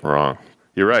holding it wrong.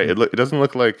 You're right. It doesn't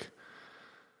look like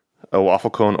a waffle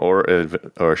cone or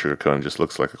a sugar cone. It just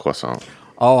looks like a croissant.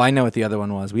 Oh, I know what the other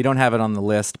one was. We don't have it on the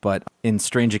list, but in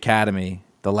Strange Academy,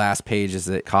 the last page is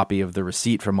a copy of the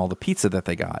receipt from all the pizza that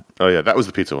they got. Oh, yeah. That was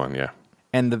the pizza one, yeah.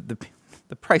 And the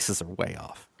prices are way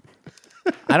off.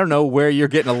 I don't know where you're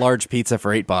getting a large pizza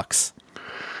for $8.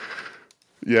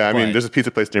 Yeah, I mean, there's a pizza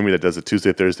place near me that does a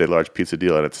Tuesday, Thursday large pizza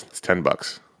deal, and it's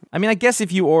 $10. I mean, I guess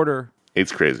if you order...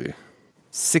 It's crazy.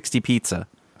 60 pizza.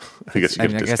 I guess you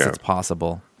get a discount. I guess it's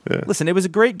possible. Yeah. Listen, it was a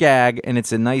great gag, and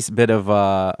it's a nice bit of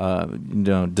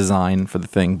design for the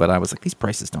thing, but I was like, these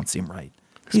prices don't seem right.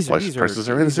 These prices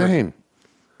are insane.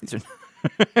 These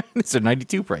are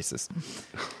 92 prices.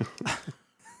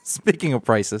 Speaking of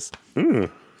prices. We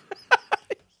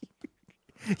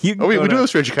do have a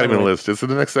Strange Academy list. It's in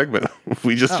the next segment.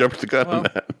 We just jumped the gun on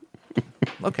that.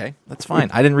 Okay, that's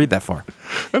fine. I didn't read that far.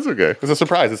 That's okay. It's a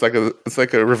surprise. It's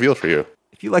like a reveal for you.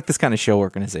 If you like this kind of show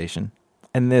organization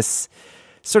and this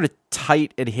sort of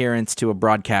tight adherence to a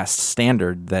broadcast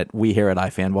standard that we here at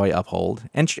iFanboy uphold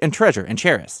and treasure and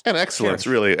cherish. And excellence,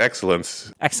 really.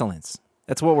 Excellence. Excellence.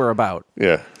 That's what we're about.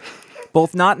 Yeah.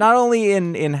 Both not only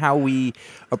in how we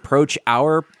approach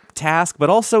our task, but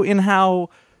also in how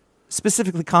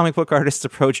specifically comic book artists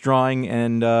approach drawing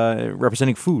and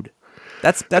representing food.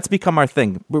 That's become our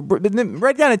thing.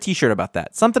 Write down a T-shirt about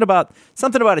that. Something about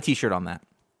a T-shirt on that.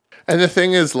 And the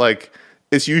thing is, like,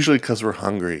 it's usually because we're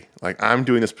hungry. Like, I'm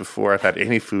doing this before I've had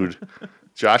any food.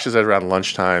 Josh is at around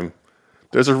lunchtime.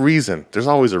 There's a reason. There's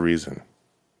always a reason.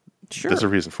 Sure. There's a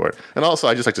reason for it. And also,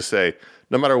 I just like to say,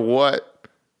 no matter what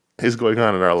is going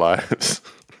on in our lives,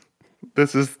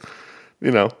 this is,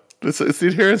 it's the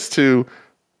adherence to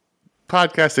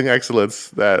podcasting excellence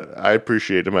that I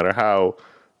appreciate no matter how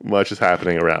much is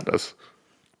happening around us.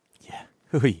 Yeah.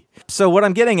 So what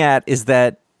I'm getting at is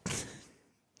that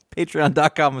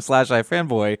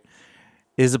patreon.com/iFanboy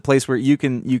is a place where you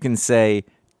can say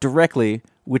directly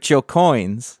with your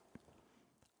coins,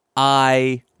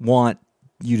 I want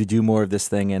you to do more of this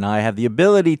thing, and I have the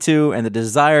ability to and the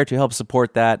desire to help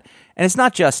support that. And it's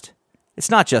not just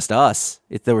us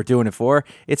that we're doing it for.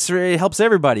 It helps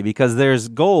everybody because there's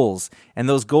goals, and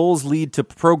those goals lead to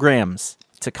programs,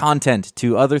 to content,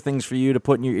 to other things for you to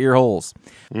put in your ear holes.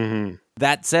 Mm-hmm.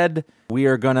 That said,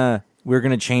 we're gonna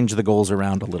change the goals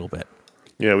around a little bit.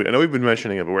 Yeah, I know we've been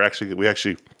mentioning it, but we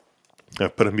actually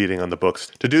have put a meeting on the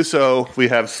books. To do so, we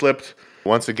have slipped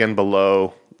once again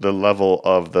below the level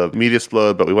of the media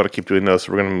explode, but we want to keep doing those.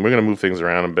 So we're gonna move things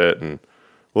around a bit, and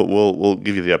we'll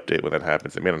give you the update when that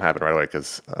happens. It may not happen right away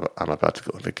because I'm about to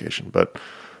go on vacation, but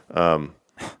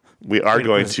we are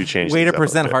going to change. Way to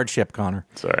present hardship, Connor.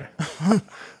 Sorry,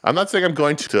 I'm not saying I'm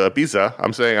going to Ibiza.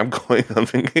 I'm saying I'm going on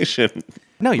vacation.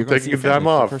 No, you're going to taking time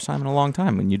off. For the first time in a long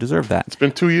time, and you deserve that. It's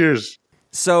been 2 years.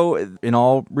 So, in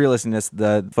all realisticness,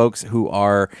 the folks who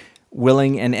are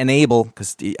willing and able,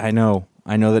 because I know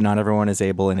that not everyone is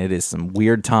able, and it is some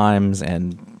weird times,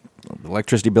 and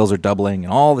electricity bills are doubling,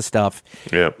 and all the stuff.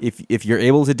 Yeah. If you're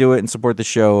able to do it and support the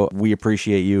show, we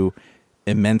appreciate you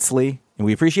immensely. And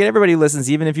we appreciate everybody who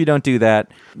listens, even if you don't do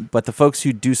that. But the folks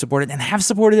who do support it and have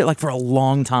supported it like for a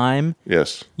long time,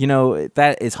 yes,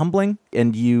 that is humbling,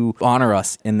 and you honor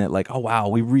us in that, like, oh wow,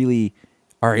 we really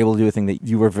are able to do a thing that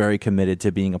you were very committed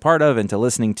to being a part of and to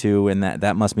listening to, and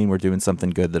that must mean we're doing something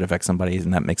good that affects somebody,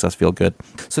 and that makes us feel good.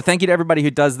 So thank you to everybody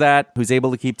who does that, who's able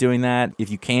to keep doing that.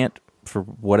 If you can't, for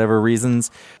whatever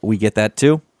reasons, we get that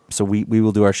too. So we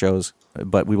will do our shows,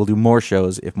 but we will do more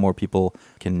shows if more people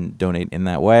can donate in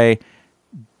that way.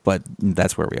 But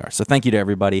that's where we are. So thank you to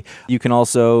everybody. You can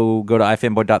also go to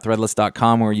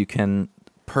ifanboy.threadless.com where you can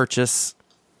purchase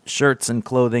shirts and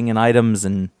clothing and items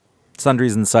and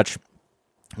sundries and such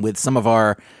with some of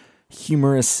our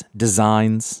humorous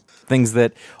designs. Things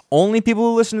that only people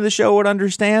who listen to the show would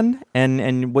understand.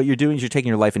 And what you're doing is you're taking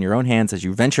your life in your own hands as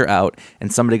you venture out,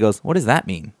 and somebody goes, "What does that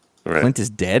mean? Right. Clint is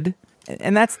dead?"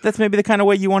 And that's maybe the kind of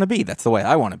way you want to be. That's the way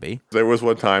I want to be. There was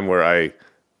one time where I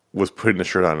was putting the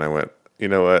shirt on and I went, you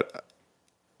know what?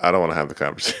 I don't want to have the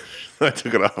conversation. I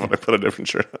took it off and I put a different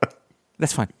shirt on.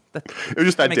 That's fine. It was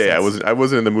just that day. Sense. I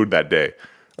wasn't in the mood that day.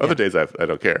 Other days I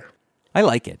don't care. I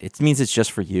like it. It means it's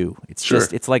just for you. It's Sure.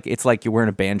 just it's like you're wearing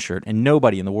a band shirt and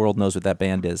nobody in the world knows what that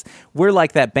band is. We're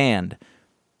like that band,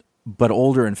 but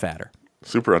older and fatter.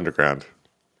 Super underground.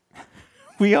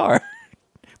 We are.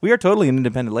 We are totally an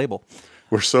independent label.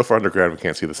 We're so far underground we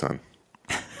can't see the sun.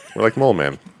 We're like Mole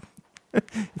Man.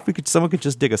 If someone could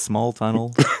just dig a small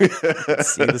tunnel,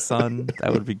 see the sun,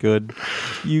 that would be good.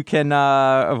 You can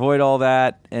avoid all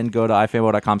that and go to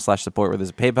ifanboy.com/support where there's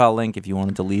a PayPal link. If you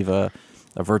wanted to leave a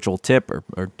virtual tip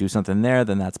or do something there,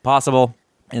 then that's possible.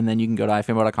 And then you can go to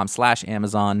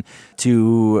ifanboy.com/Amazon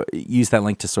to use that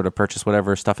link to sort of purchase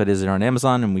whatever stuff it is on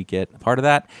Amazon, and we get a part of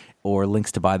that, or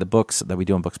links to buy the books that we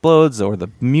do on Booksplodes, or the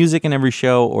music in every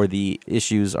show, or the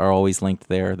issues are always linked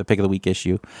there, the Pick of the Week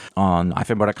issue on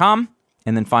ifanboy.com.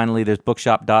 And then finally, there's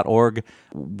bookshop.org,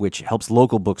 which helps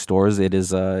local bookstores. It is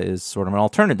sort of an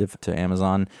alternative to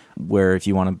Amazon, where if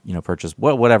you want to purchase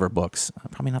whatever books,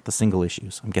 probably not the single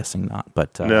issues. I'm guessing not,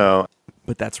 but No.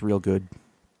 but that's real good.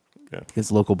 Yeah.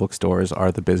 Because local bookstores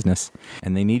are the business,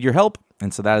 and they need your help.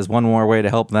 And so that is one more way to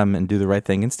help them and do the right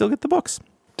thing and still get the books.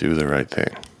 Do the right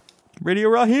thing. Radio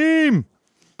Raheem!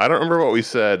 I don't remember what we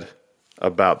said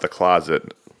about The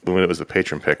Closet when it was a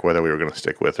patron pick, whether we were going to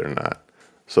stick with it or not.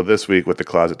 So this week, with The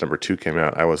Closet number 2 came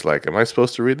out, I was like, am I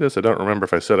supposed to read this? I don't remember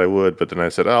if I said I would, but then I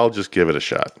said, I'll just give it a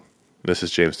shot. This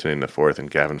is James Tynion IV and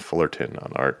Gavin Fullerton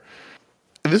on art.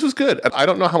 This was good. I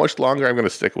don't know how much longer I'm going to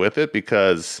stick with it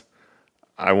because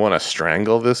I want to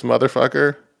strangle this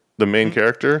motherfucker, the main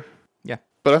character. Yeah.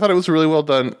 But I thought it was a really well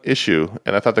done issue,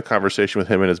 and I thought the conversation with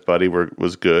him and his buddy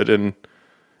was good, and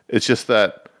it's just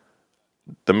that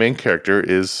the main character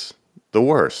is the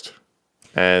worst.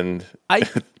 And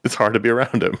it's hard to be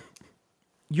around him.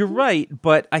 You're right,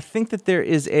 but I think that there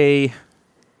is a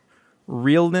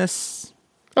realness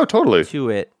Totally. to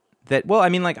it that, well, I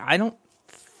mean, like, I don't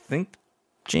think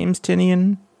James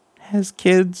Tynion has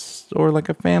kids or like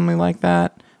a family like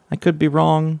that. I could be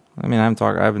wrong. I mean, I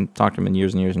haven't talked to him in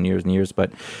years and years and years and years,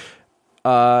 but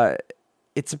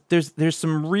there's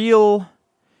some real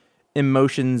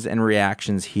emotions and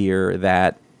reactions here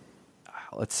that,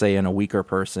 let's say, in a weaker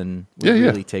person would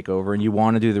really take over, and you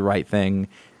want to do the right thing,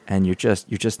 and you're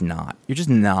just not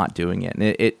doing it.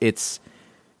 And it's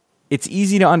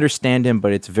easy to understand him,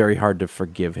 but it's very hard to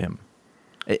forgive him.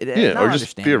 Or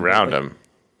just be around him.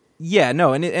 Yeah,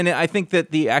 no, and I think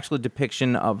that the actual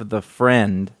depiction of the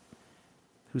friend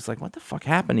who's like, "What the fuck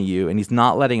happened to you?" and he's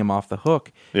not letting him off the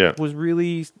hook, was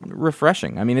really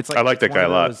refreshing. I mean, it's like, I like that guy a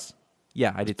lot.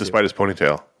 Yeah, I did too. Despite his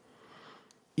ponytail.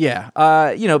 Yeah.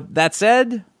 That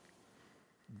said,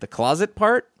 the closet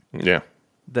part, Yeah.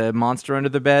 the monster under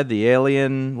the bed, the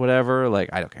alien, whatever, like,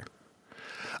 I don't care.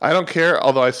 I don't care,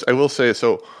 although I will say,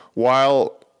 so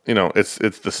while, it's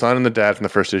the son and the dad from the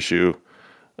first issue,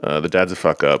 the dad's a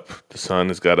fuck up. The son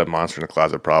has got a monster in the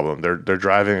closet problem. They're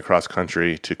driving across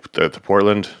country to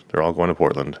Portland. They're all going to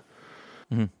Portland.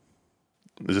 Mm-hmm.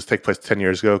 Does this take place 10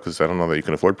 years ago? Because I don't know that you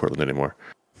can afford Portland anymore.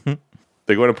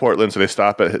 They go to Portland, so they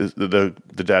stop at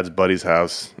the dad's buddy's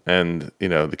house, and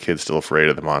the kid's still afraid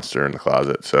of the monster in the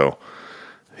closet. So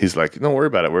he's like, "Don't worry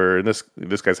about it. We're in this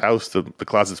guy's house. The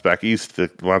closet's back east. The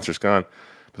monster's gone,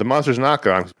 but the monster's not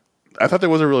gone." I thought there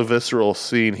was a really visceral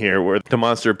scene here where the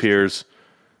monster appears,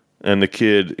 and the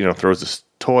kid, throws this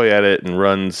toy at it and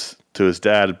runs to his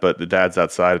dad, but the dad's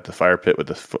outside at the fire pit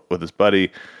with his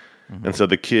buddy, and so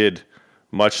the kid,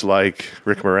 much like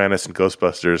Rick Moranis in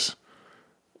Ghostbusters,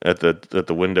 at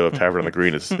the window of Tavern on the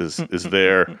Green is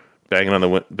there banging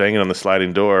on the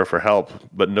sliding door for help,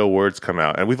 but no words come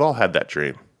out. And we've all had that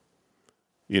dream,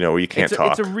 where you can't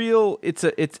talk. It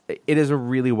is a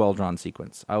really well drawn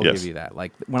sequence. I will give you that.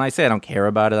 Like, when I say I don't care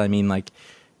about it, I mean, like,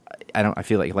 I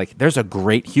feel like there's a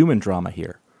great human drama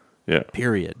here. Yeah.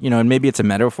 Period. And maybe it's a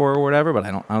metaphor or whatever, but I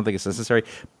don't think it's necessary.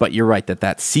 But you're right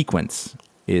that sequence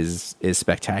is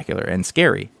spectacular and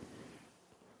scary.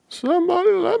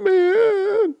 Somebody let me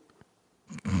in.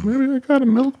 Maybe I got a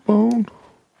milk bone.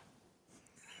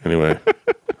 Anyway,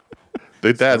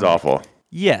 the dad's awful.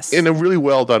 Yes. In a really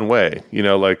well done way.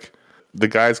 Like, the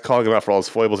guy's calling him out for all his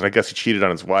foibles, and I guess he cheated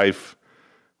on his wife.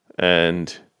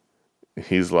 And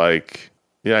he's like,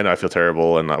 "Yeah, I know, I feel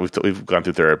terrible, and we've gone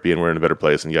through therapy, and we're in a better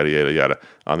place, and yada, yada, yada."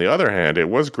 On the other hand, it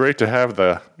was great to have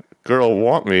the girl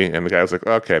want me? And the guy was like,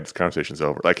 okay, this conversation's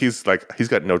over. He's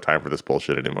got no time for this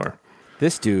bullshit anymore.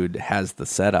 This dude has the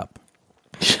setup.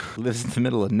 Lives in the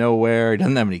middle of nowhere. He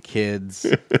doesn't have any kids,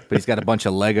 but he's got a bunch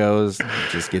of Legos.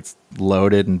 He just gets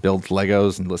loaded and builds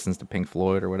Legos and listens to Pink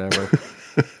Floyd or whatever.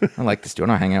 I like this dude.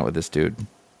 I want to hang out with this dude.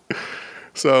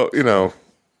 So,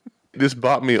 this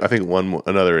bought me, I think,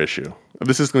 another issue.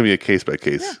 This is going to be a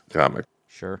case-by-case comic.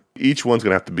 Sure. Each one's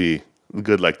going to have to be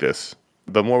good like this.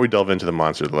 The more we delve into the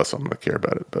monster, the less I'm going to care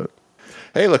about it. But,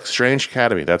 hey, look, Strange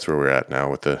Academy. That's where we're at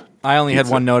now with the I only had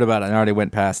one note about it. I already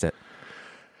went past it.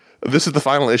 This is the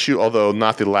final issue, although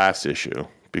not the last issue,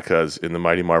 because in the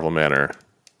Mighty Marvel manner,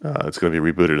 it's going to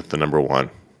be rebooted at the #1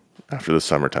 after the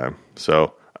summertime.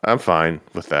 So I'm fine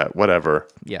with that. Whatever.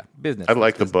 Yeah, business. I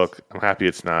like the book. I'm happy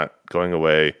it's not going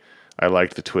away. I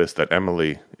liked the twist that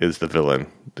Emily is the villain,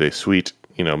 the sweet,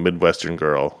 Midwestern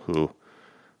girl who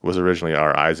was originally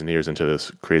our eyes and ears into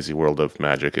this crazy world of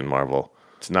magic in Marvel.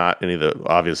 It's not any of the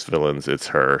obvious villains. It's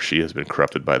her. She has been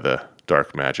corrupted by the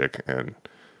dark magic, and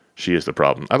she is the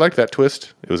problem. I liked that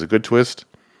twist. It was a good twist.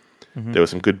 Mm-hmm. There was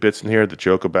some good bits in here. The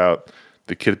joke about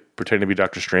the kid pretending to be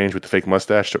Doctor Strange with the fake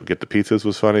mustache to get the pizzas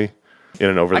was funny in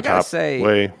an over-the-top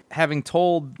way. Having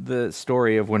told the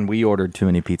story of when we ordered too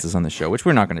many pizzas on the show, which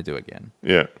we're not going to do again.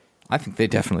 Yeah. I think they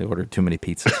definitely ordered too many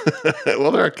pizzas.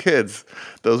 Well, there are kids.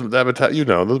 Those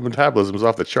metabolism's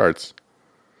off the charts.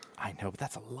 I know, but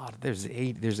that's a lot.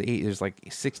 There's like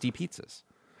 60 pizzas.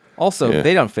 Also,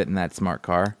 They don't fit in that smart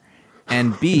car.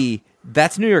 And B,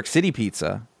 that's New York City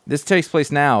pizza. This takes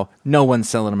place now. No one's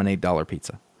selling them an $8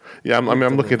 pizza. Yeah,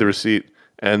 I'm looking at the receipt,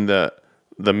 and the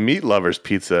meat lovers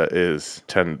pizza is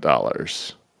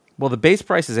 $10. Well, the base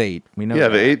price is $8. We know. Yeah,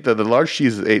 that. the large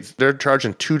cheese is $8. They're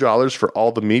charging $2 for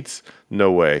all the meats.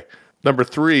 No way. Number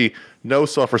 3, no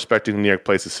self-respecting New York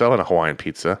place is selling a Hawaiian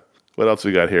pizza. What else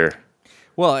we got here?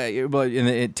 Well,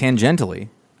 tangentially,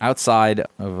 outside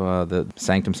of the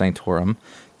Sanctum Sanctorum,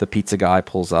 the pizza guy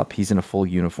pulls up. He's in a full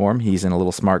uniform. He's in a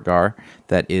little smart car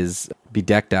that is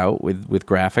bedecked out with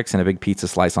graphics and a big pizza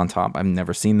slice on top. I've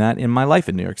never seen that in my life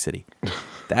in New York City.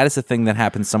 That is a thing that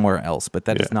happens somewhere else, but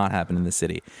that does not happen in the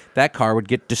city. That car would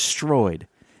get destroyed.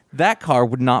 That car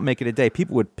would not make it a day.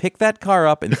 People would pick that car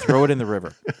up and throw it in the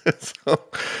river.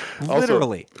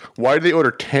 Literally. Also, why did they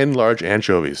order 10 large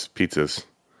anchovies pizzas?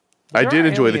 I did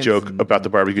enjoy the joke about the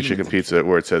barbecue chicken pizza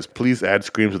where it says, please add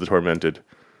Screams of the Tormented.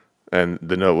 And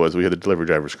the note was, we had the delivery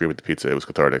driver scream at the pizza. It was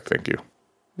cathartic. Thank you.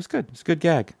 It was good. It's a good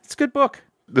gag. It's a good book.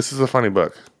 This is a funny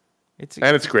book. It's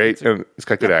great. And it's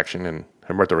got good action. And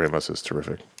Humberto Ramos is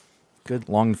terrific. Good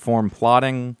long-form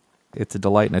plotting. It's a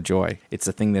delight and a joy. It's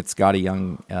a thing that Scotty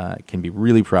Young can be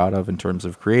really proud of in terms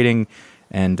of creating.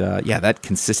 And that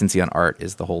consistency on art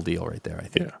is the whole deal right there, I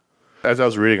think. Yeah. As I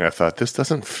was reading, I thought, this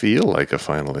doesn't feel like a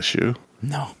final issue.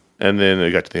 No. And then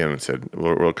it got to the end and said,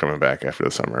 we're coming back after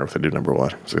the summer with a new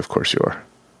 #1. So of course you are.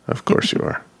 Of course you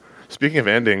are. Speaking of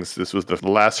endings, this was the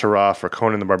last hurrah for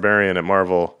Conan the Barbarian at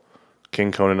Marvel.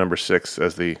 King Conan #6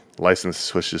 as the license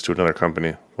switches to another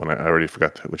company. I already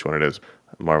forgot which one it is.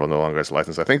 Marvel no longer has a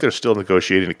license. I think they're still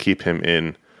negotiating to keep him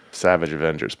in Savage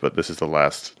Avengers, but this is the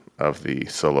last of the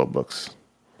solo books.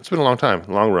 It's been a long time,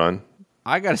 long run.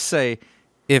 I gotta say,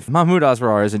 if Mahmoud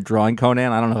Asrar isn't drawing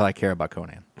Conan, I don't know if I care about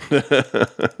Conan.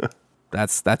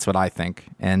 That's what I think.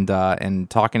 And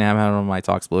talking to him on my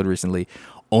Talk Explode recently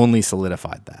only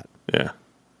solidified that. Yeah.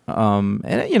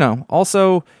 And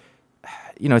also,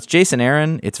 it's Jason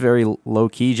Aaron. It's very low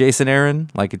key Jason Aaron.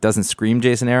 Like, it doesn't scream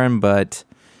Jason Aaron, but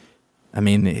I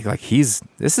mean, like, this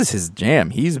is his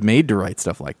jam. He's made to write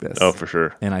stuff like this. Oh, for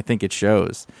sure. And I think it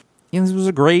shows. This was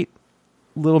a great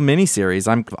little miniseries.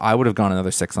 I would have gone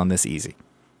another 6 on this easy.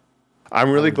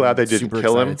 I'm really glad they didn't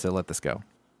kill him. To let this go.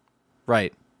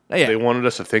 Right. Yeah. They wanted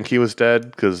us to think he was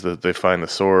dead because they find the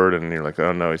sword and you're like,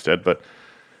 oh no, he's dead. And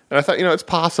I thought, it's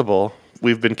possible.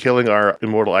 We've been killing our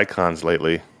immortal icons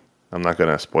lately. I'm not going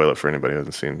to spoil it for anybody who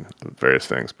hasn't seen various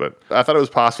things, but I thought it was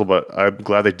possible, but I'm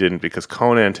glad they didn't because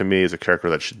Conan to me is a character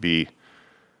that should be,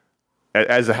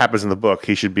 as it happens in the book,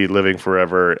 he should be living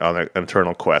forever on an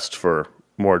eternal quest for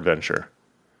more adventure.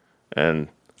 And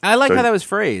I like how that was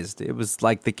phrased. It was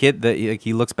like the kid that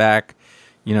he looks back,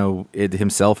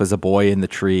 himself as a boy in the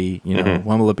tree.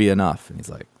 When will it be enough? And he's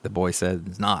like, the boy said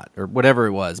it's not, or whatever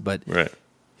it was. But right.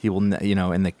 He will,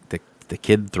 and the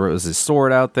kid throws his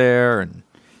sword out there, and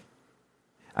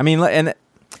I mean, and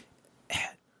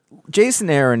Jason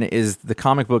Aaron is the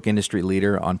comic book industry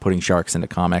leader on putting sharks into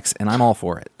comics, and I'm all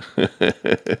for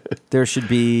it. There should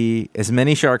be as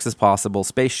many sharks as possible: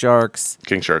 space sharks,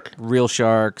 king shark, real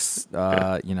sharks,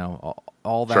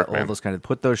 all Sharkman. those kind of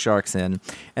put those sharks in.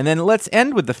 And then let's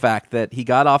end with the fact that he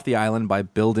got off the island by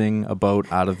building a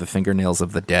boat out of the fingernails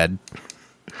of the dead.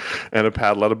 And a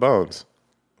paddle out of bones.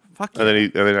 Fuck And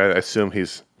yeah. then I assume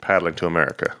he's paddling to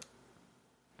America,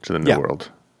 to the New Yeah.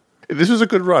 World. This was a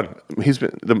good run. He's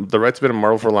been the rights have been in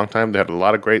Marvel for a long time. They had a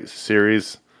lot of great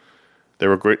series. There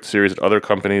were great series at other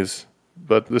companies,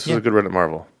 but this was a good run at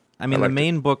Marvel. I mean, the liked it.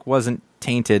 main book wasn't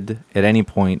tainted at any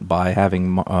point by having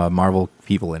Marvel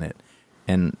people in it.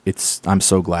 And I'm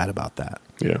so glad about that.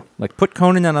 Yeah. Like, put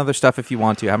Conan on other stuff if you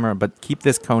want to, but keep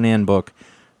this Conan book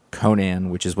Conan,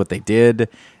 which is what they did.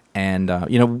 And,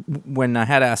 when I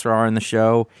had Asrar in the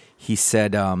show, he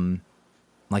said,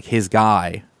 like, his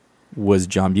guy was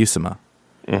John Buscema.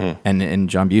 Mm-hmm. And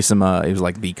John Buscema, he was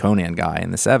like the Conan guy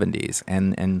in the 70s.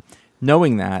 And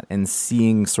knowing that and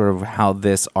seeing sort of how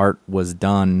this art was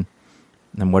done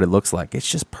and what it looks like, it's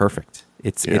just perfect.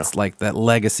 It's like that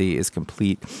legacy is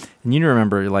complete. And you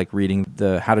remember like reading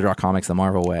the How to Draw Comics the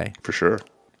Marvel Way. For sure.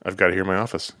 I've got it here in my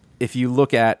office. If you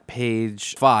look at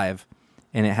page 5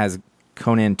 and it has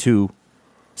Conan 2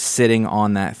 sitting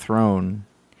on that throne.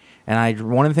 And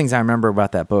one of the things I remember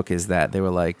about that book is that they were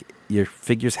like, your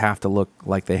figures have to look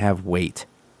like they have weight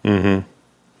and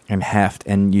heft.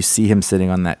 And you see him sitting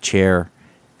on that chair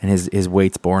and his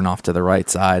weight's borne off to the right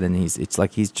side, and he's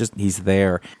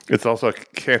there. It's also a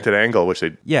canted angle, which they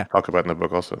talk about in the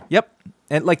book also. Yep.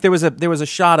 And like there was a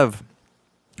shot of,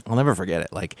 I'll never forget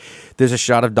it. Like there's a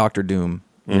shot of Doctor Doom.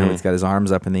 You know, he's got his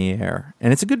arms up in the air,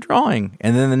 and it's a good drawing.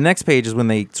 And then the next page is when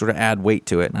they sort of add weight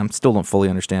to it, and I still don't fully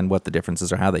understand what the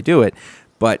differences are, how they do it,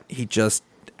 but he just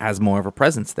has more of a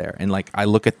presence there. And like I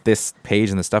look at this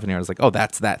page and the stuff in here, I was like, oh,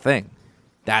 that's that thing.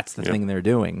 That's the thing they're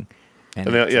doing. And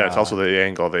it's also the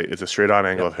angle. It's a straight-on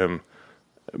angle of him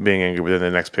being angry. Within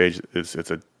the next page, it's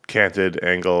a canted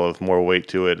angle of more weight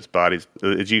to it. His body's.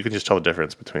 You can just tell the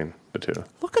difference between the two.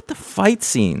 Look at the fight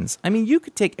scenes. I mean, you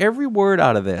could take every word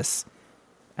out of this.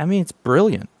 I mean, it's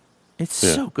brilliant. It's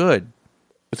so good.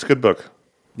 It's a good book.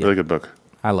 Really good book.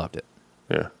 I loved it.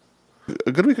 Yeah.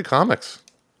 A good week of comics.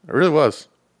 It really was.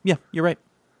 Yeah, you're right.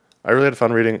 I really had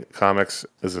fun reading comics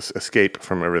as an escape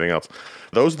from everything else.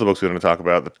 Those are the books we're going to talk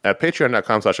about. At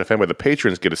patreon.com/fanboy, the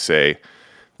patrons get a say.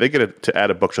 They get to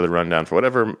add a book to the rundown for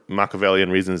whatever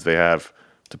Machiavellian reasons they have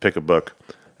to pick a book.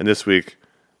 And this week,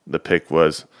 the pick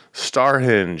was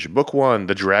Starhinge, Book 1,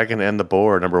 The Dragon and the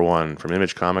Boar, number 1, from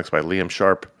Image Comics by Liam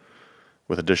Sharp,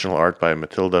 with additional art by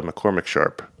Matilda McCormick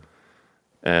Sharp.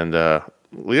 And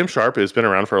Liam Sharp has been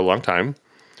around for a long time,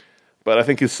 but I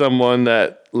think he's someone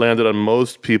that landed on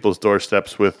most people's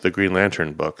doorsteps with the Green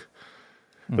Lantern book,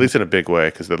 at least in a big way,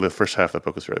 because the first half of the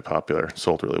book was really popular,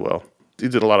 sold really well. He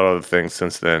did a lot of other things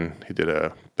since then. He did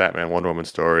a Batman Wonder Woman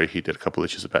story. He did a couple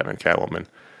issues of Batman Catwoman.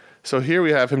 So here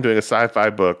we have him doing a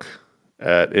sci-fi book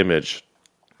at Image,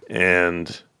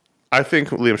 and I think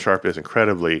Liam Sharp is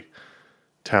incredibly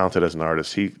talented as an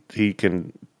artist. He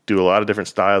can do a lot of different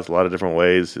styles, a lot of different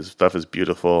ways. His stuff is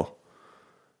beautiful.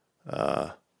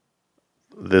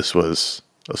 This was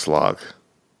a slog.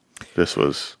 This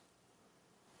was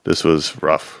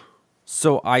rough.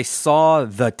 So I saw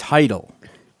the title,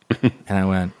 and I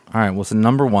went, all right, well, it's a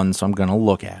number 1, so I'm going to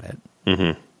look at it.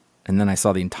 Mm-hmm. And then I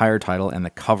saw the entire title and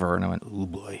the cover, and I went, oh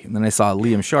boy. And then I saw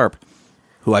Liam Sharp,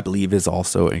 who I believe is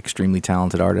also an extremely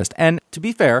talented artist. And to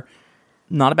be fair,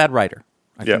 not a bad writer.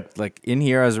 I think, like, in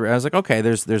here, I was like, okay,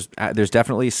 there's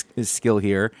definitely skill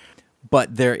here,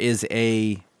 but there is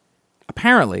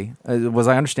apparently, as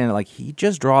I understand it, like, he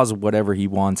just draws whatever he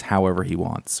wants, however he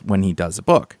wants, when he does a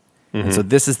book. Mm-hmm. And so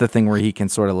this is the thing where he can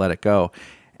sort of let it go.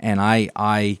 And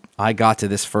I got to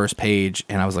this first page,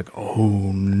 and I was like,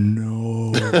 oh,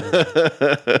 no.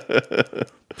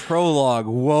 Prologue,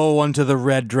 woe unto the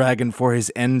red dragon, for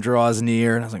his end draws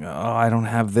near. And I was like, oh, I don't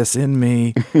have this in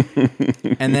me.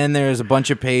 And then there's a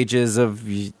bunch of pages of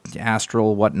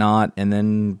astral whatnot, and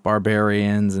then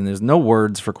barbarians, and there's no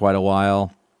words for quite a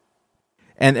while.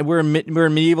 And we're in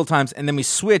medieval times, and then we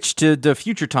switch to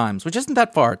future times, which isn't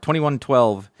that far,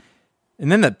 2112.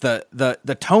 And then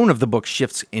the tone of the book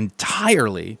shifts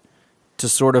entirely to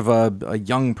sort of a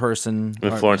young person.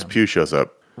 And Florence Pugh shows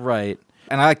up. Right.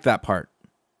 And I liked that part.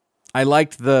 I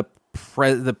liked the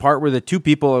part where the two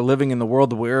people are living in the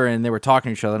world that we're in, and they were talking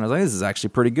to each other, and I was like, this is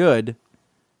actually pretty good.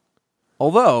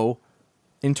 Although,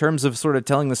 in terms of sort of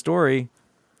telling the story,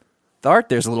 the art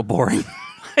there's a little boring.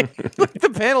 Like,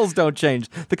 the panels don't change.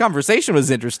 The conversation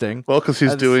was interesting. Well, because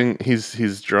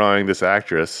he's drawing this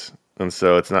actress, and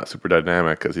so it's not super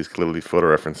dynamic because he's clearly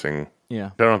photoreferencing. Yeah.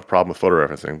 I don't have a problem with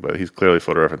photoreferencing, but he's clearly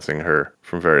photoreferencing her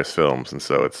from various films, and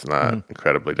so it's not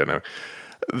incredibly dynamic.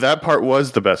 That part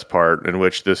was the best part, in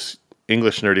which this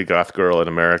English nerdy goth girl in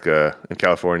America, in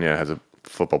California, has a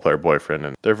football player boyfriend,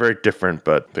 and they're very different,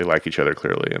 but they like each other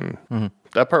clearly, and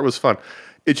that part was fun.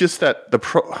 It's just that the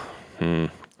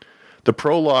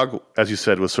prologue, as you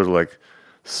said, was sort of like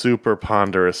super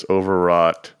ponderous,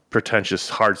 overwrought, pretentious,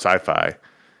 hard sci-fi,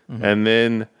 and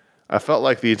then I felt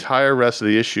like the entire rest of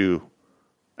the issue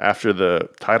after the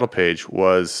title page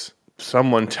was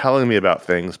someone telling me about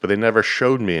things, but they never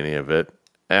showed me any of it.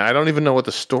 And I don't even know what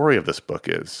the story of this book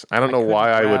is. I don't know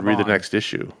why I would read the next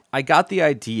issue. I got the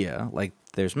idea, like,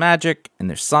 there's magic and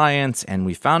there's science and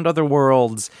we found other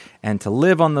worlds, and to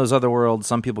live on those other worlds,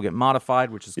 some people get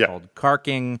modified, which is called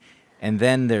karking, and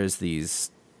then there's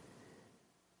these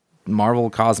Marvel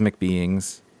cosmic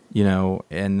beings, you know,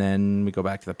 and then we go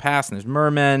back to the past and there's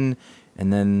mermen,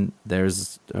 and then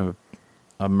there's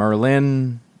a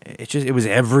Merlin. It was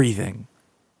everything.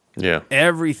 Yeah.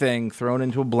 Everything thrown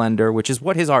into a blender, which is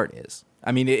what his art is.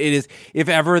 I mean, it is. If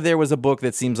ever there was a book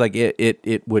that seems like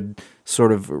it would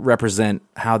sort of represent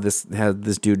how this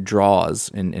dude draws,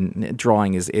 and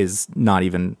drawing is not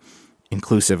even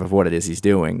inclusive of what it is he's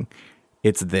doing.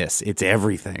 It's this. It's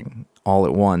everything all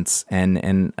at once.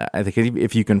 And I think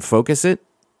if you can focus it,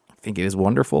 I think it is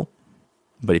wonderful.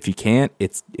 But if you can't,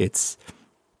 it's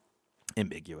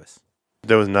ambiguous.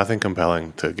 There was nothing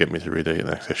compelling to get me to read the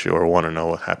next issue or want to know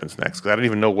what happens next. Because I don't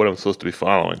even know what I'm supposed to be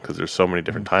following because there's so many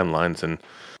different timelines. And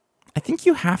I think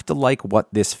you have to like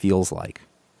what this feels like.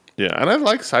 yeah, and I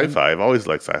like sci-fi. I've always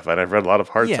liked sci-fi, and I've read a lot of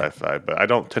hard Yeah. sci-fi, but I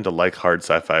don't tend to like hard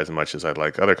sci-fi as much as I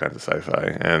like other kinds of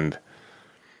sci-fi. And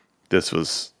this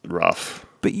was rough.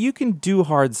 But you can do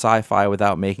hard sci-fi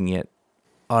without making it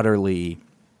utterly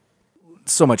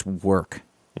so much work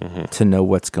to know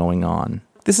what's going on.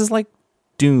 This is like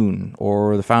Dune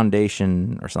or The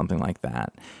Foundation or something like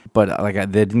that. But like,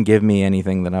 they didn't give me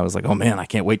anything that I was like, oh man, I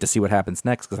can't wait to see what happens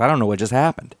next because I don't know what just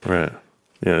happened. Right.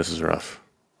 Yeah, this is rough.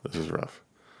 This is rough.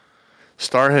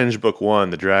 Starhenge Book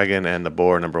 1, The Dragon and the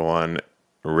Boar, #1,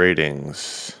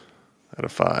 ratings out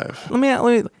of 5. Let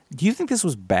me. Do you think this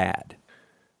was bad?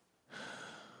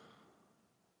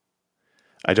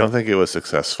 I don't think it was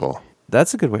successful.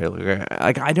 That's a good way to look at it.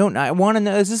 Like, I want to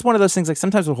know, is this one of those things, like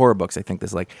sometimes with horror books, I think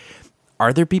this, like,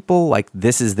 are there people like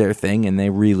this is their thing and they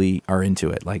really are into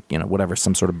it? Like, you know, whatever,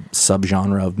 some sort of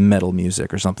subgenre of metal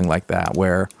music or something like that,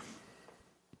 where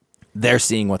they're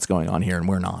seeing what's going on here and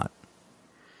we're not.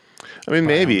 I mean,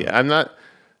 maybe. I'm not...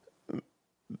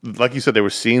 Like you said, there were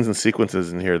scenes and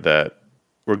sequences in here that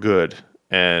were good.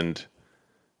 And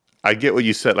I get what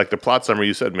you said. Like, the plot summary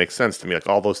you said makes sense to me. Like,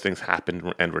 all those things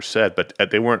happened and were said, but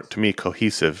they weren't, to me,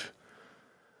 cohesive.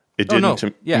 It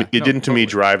didn't to me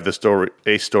drive the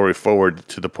story forward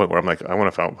to the point where I'm like, I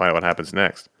want to find out what happens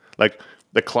next. Like,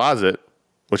 The Closet,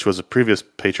 which was a previous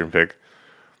patron pick,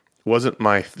 wasn't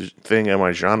my thing and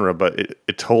my genre, but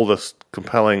it told a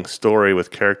compelling story with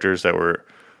characters that were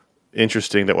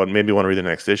interesting that made me want to read the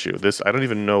next issue. This, I don't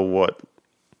even know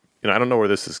I don't know where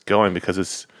this is going because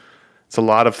it's a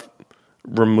lot of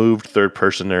removed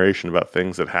third-person narration about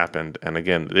things that happened. And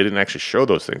again, they didn't actually show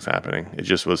those things happening. It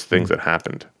just was things that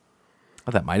happened.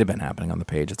 Oh, that might have been happening on the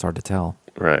page. It's hard to tell.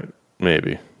 Right.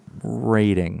 Maybe.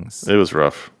 Ratings. It was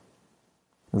rough.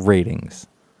 Ratings.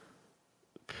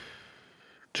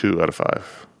 2 out of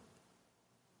 5.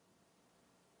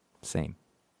 Same.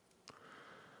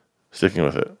 Sticking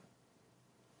with it.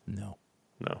 No.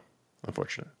 No.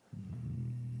 Unfortunate.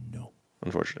 No.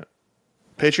 Unfortunate.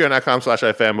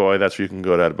 Patreon.com/ifanboy. That's where you can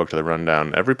go to add a book to the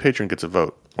rundown. Every patron gets a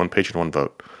vote. One patron, one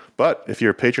vote. But if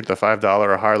you're a patron at the $5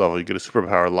 or higher level, you get a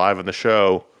superpower live on the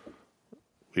show.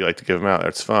 We like to give them out.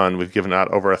 It's fun. We've given out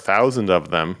over 1,000 of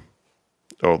them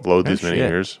over these many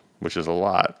years, which is a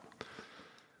lot.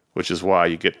 Which is why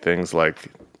you get things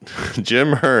like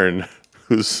Jim Hearn,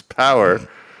 whose power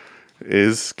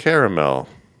is caramel.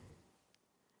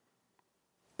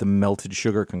 The melted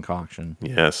sugar concoction.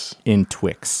 Yes. In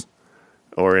Twix.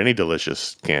 Or any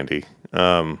delicious candy.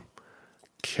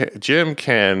 Jim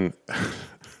can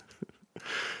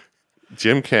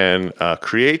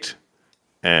create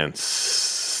and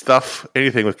stuff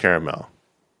anything with caramel.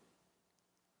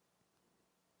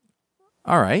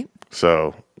 All right.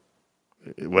 So,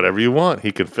 whatever you want,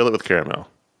 he can fill it with caramel.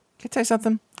 Can I tell you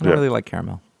something? I don't really like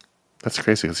caramel. That's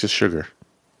crazy. It's just sugar.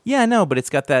 Yeah, I know, but it's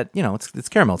got that, it's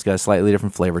caramel. It's got a slightly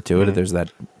different flavor to it. Mm-hmm. There's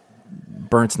that,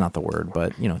 burnt's not the word,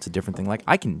 but, it's a different thing. Like,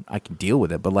 I can deal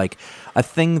with it, but like a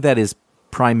thing that is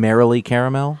primarily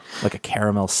caramel, like a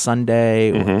caramel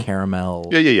sundae or a caramel.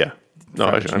 Yeah. No,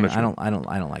 I don't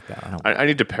like that. I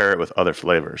need to pair it with other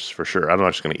flavors for sure. I'm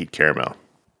not just going to eat caramel.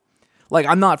 Like,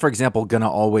 I'm not, for example, going to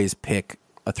always pick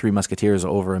a Three Musketeers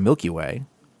over a Milky Way.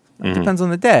 It depends on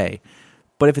the day.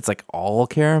 But if it's like all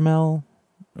caramel,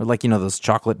 or like, those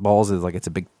chocolate balls is like it's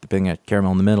a big thing of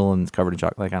caramel in the middle and it's covered in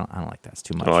chocolate. Like I don't like that. It's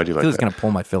too much. Oh, I do like feel it's that. going to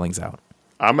pull my fillings out.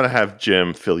 I'm going to have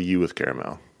Jim fill you with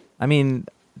caramel. I mean,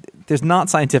 there's not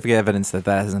scientific evidence that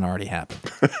hasn't already happened.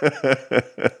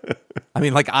 I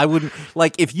mean, like I wouldn't,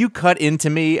 like if you cut into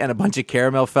me and a bunch of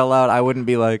caramel fell out, I wouldn't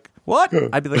be like, what?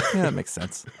 I'd be like, yeah, that makes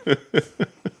sense.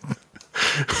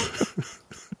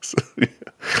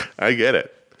 I get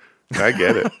it.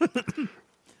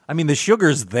 I mean, the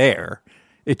sugar's there.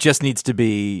 It just needs to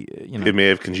be, It may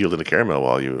have congealed into caramel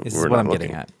while you this were is what not I'm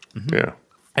looking. getting at. Yeah.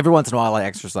 Every once in a while I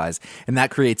exercise, and that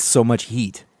creates so much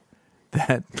heat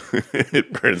that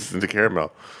It burns into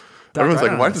caramel. Doctor, Everyone's I don't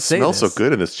like, know why how does to it smell say so this.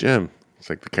 good in this gym? It's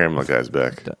like the caramel guy's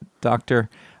back. Doctor,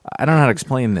 I don't know how to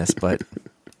explain this, but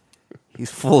he's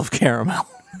full of caramel.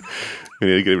 We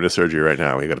need to get him into surgery right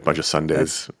now. We got a bunch of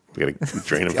Sundays. We got to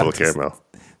drain him full of caramel.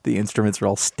 The instruments are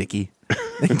all sticky.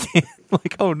 They can't,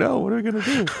 like, oh no, what are we going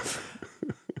to do?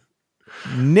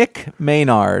 Nick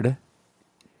Maynard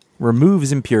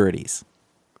removes impurities.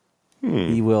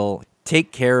 He will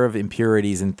take care of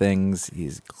impurities and things.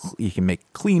 He can make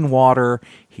clean water.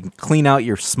 He can clean out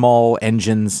your small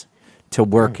engines to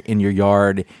work in your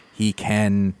yard. He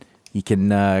cleans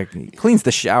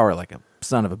the shower like a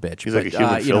son of a bitch. He's like a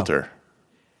human filter.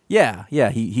 Yeah.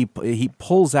 He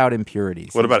pulls out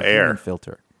impurities. What about He's a human air?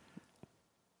 filter?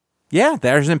 Yeah,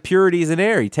 there's impurities in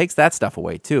air. He takes that stuff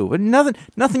away too. But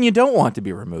nothing you don't want to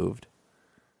be removed.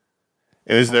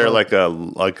 And is there like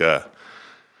a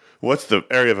what's the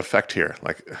area of effect here?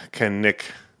 Like, can Nick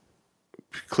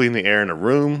clean the air in a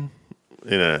room,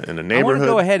 in a neighborhood?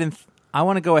 I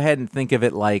want to go ahead and think of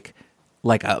it like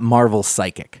a Marvel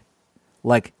psychic.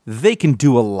 Like they can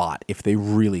do a lot if they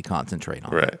really concentrate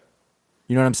on it. Right.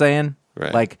 You know what I'm saying?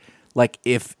 Right. Like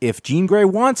if Jean Grey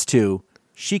wants to,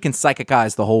 she can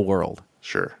psychicize the whole world.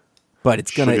 Sure. But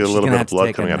it's She'll gonna get a she's little gonna bit have of to blood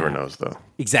take coming a out of her nap. nose, though.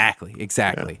 Exactly.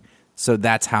 Yeah. So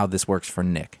that's how this works for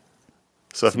Nick.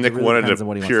 So if Nick really wanted depends on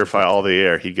what he to wants to purify do. all the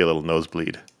air, he'd get a little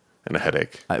nosebleed and a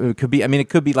headache, It could be. I mean, it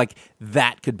could be like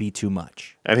that. Could be too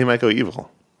much. and he might go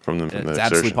evil from the It's exertion.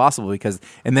 absolutely possible which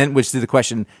is the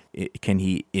question: can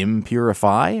he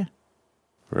impurify?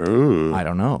 Ooh. I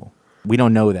don't know. We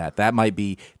don't know that.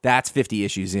 That's 50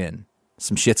 issues in.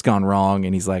 Some shit's gone wrong,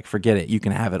 and he's like, forget it. You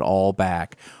can have it all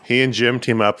back. He and Jim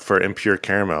team up for impure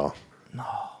caramel.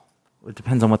 It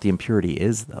depends on what the impurity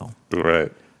is, though.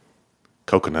 Right.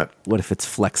 Coconut. What if it's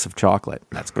flecks of chocolate?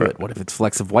 That's good. What if it's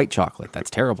flecks of white chocolate? That's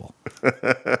terrible.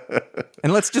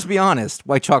 And let's just be honest.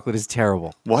 White chocolate is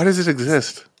terrible. Why does it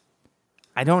exist?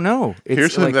 I don't know. It's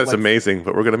Here's something that's like- amazing,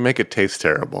 but we're going to make it taste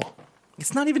terrible.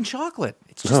 It's not even chocolate.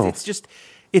 It's just. No. It's just.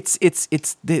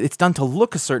 It's done to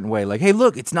look a certain way. Like, hey,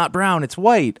 look, it's not brown. It's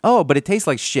white. Oh, but it tastes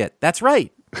like shit. That's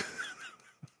right.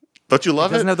 Don't you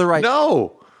love it? doesn't have the right-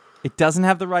 No. It doesn't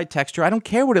have the right texture. I don't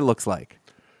care what it looks like.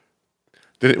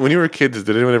 When you were kids,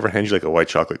 did anyone ever hand you like a white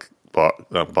chocolate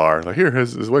bar? Like, here,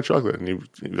 here's white chocolate. And you'd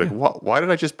be like, why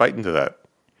did I just bite into that?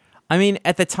 I mean,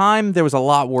 at the time, there was a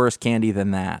lot worse candy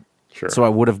than that. Sure. So I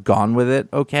would have gone with it,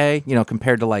 okay?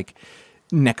 Compared to like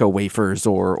Necco wafers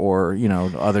or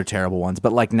other terrible ones.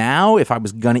 But like now, if I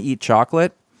was gonna eat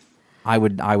chocolate, I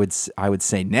would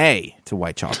say nay to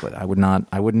white chocolate. I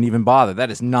wouldn't even bother.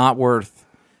 That is not worth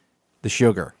the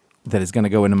sugar that is going to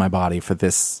go into my body for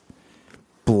this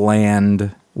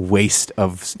bland waste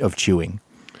of chewing.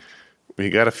 You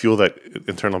got to fuel that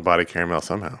internal body caramel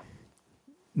somehow.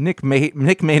 Nick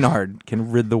Maynard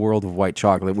can rid the world of white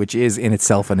chocolate, which is in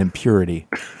itself an impurity.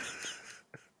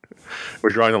 We're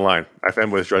drawing the line.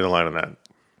 iFanboy is drawing the line on that.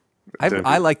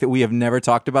 I like that we have never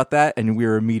talked about that, and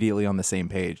we're immediately on the same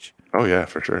page. Oh, yeah,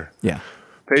 for sure. Yeah.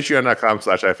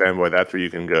 Patreon.com/iFanboy. That's where you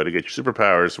can go to get your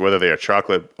superpowers, whether they are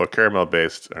chocolate or caramel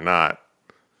based or not.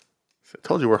 I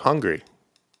told you we're hungry.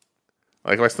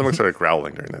 Like my stomach started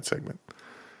growling during that segment.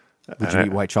 Would you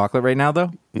eat white chocolate right now,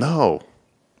 though? No.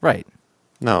 Right.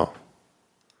 No.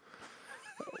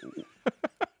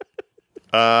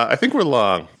 I think we're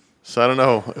long, so I don't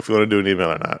know if we want to do an email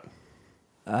or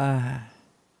not.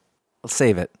 Let's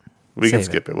save it. We can Save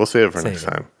skip it. We'll save it for Save next it.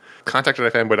 time.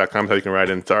 Contact@ifanboy.com is how you can write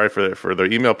in. Sorry for the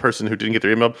email person who didn't get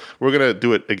their email. We're going to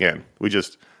do it again. We're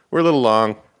a little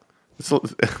long. It's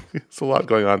a lot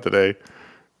going on today.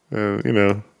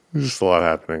 There's just a lot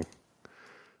happening.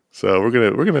 So we're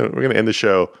gonna end the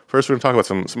show. First, we're gonna talk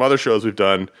about some other shows we've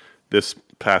done this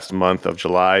past month of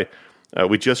July.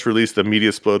 We just released the Media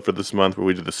Explode for this month, where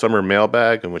we did the summer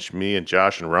mailbag, in which me and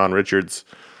Josh and Ron Richards,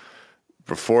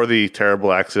 before the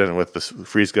terrible accident with the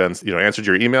freeze guns, answered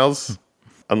your emails.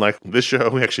 Unlike this show,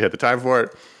 we actually had the time for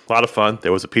it. A lot of fun.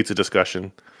 There was a pizza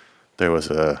discussion. There was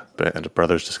a Band of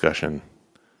Brothers discussion.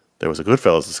 There was a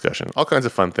Goodfellas discussion. All kinds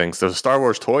of fun things. There was a Star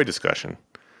Wars toy discussion.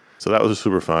 So that was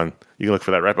super fun. You can look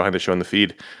for that right behind the show in the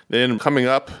feed. Then coming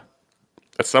up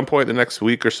at some point the next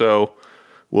week or so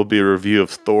will be a review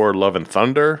of Thor: Love and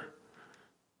Thunder.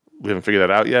 We haven't figured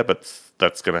that out yet, but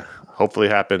that's going to hopefully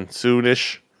happen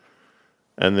soonish.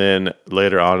 And then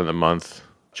later on in the month,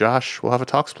 Josh will have a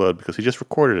Talksplode because he just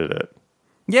recorded it.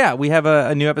 Yeah, we have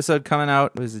a new episode coming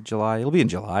out. Was it July? It'll be in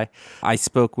July. I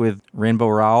spoke with Rainbow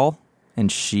Rowell,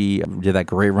 and she did that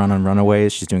great run on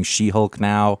Runaways. She's doing She-Hulk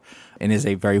now and is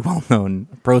a very well-known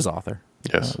prose author.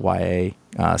 Yes. YA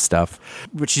stuff,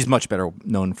 which she's much better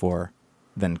known for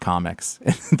than comics.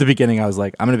 At the beginning, I was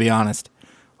like, I'm going to be honest,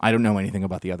 I don't know anything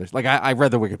about the others. Like, I read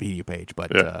the Wikipedia page,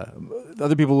 but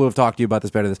other people who have talked to you about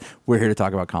this better than this, we're here to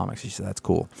talk about comics. She said, that's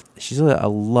cool. She's a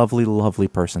lovely, lovely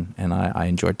person, and I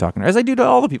enjoyed talking to her, as I do to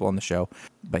all the people on the show.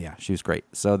 But yeah, she was great.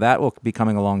 So that will be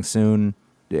coming along soon.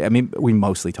 I mean, we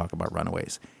mostly talk about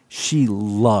Runaways. She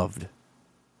loved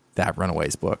that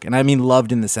Runaways book. And I mean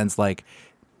loved in the sense, like,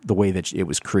 the way that it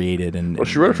was created. And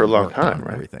she wrote it for a long time,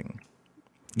 right? Everything.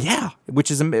 Yeah,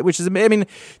 which is I mean,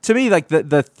 to me, like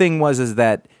the thing is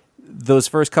that those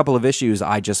first couple of issues,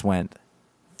 I just went,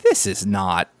 this is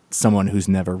not someone who's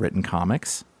never written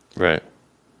comics, right?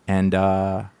 And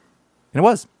it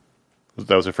was.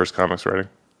 That was her first comics writing.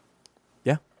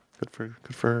 Yeah, good for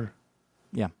her.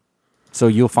 Yeah, so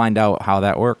you'll find out how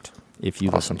that worked if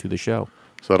you listen to the show.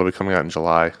 So that'll be coming out in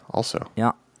July, also.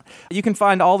 Yeah. You can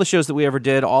find all the shows that we ever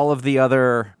did, all of the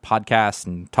other podcasts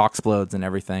and Talksplodes and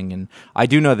everything. And I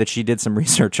do know that she did some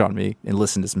research on me and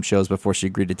listened to some shows before she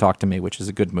agreed to talk to me, which is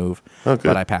a good move. Oh, good.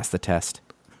 But I passed the test.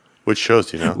 Which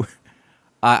shows do you know?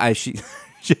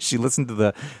 She listened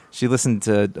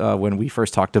to when we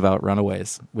first talked about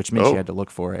Runaways, which means she had to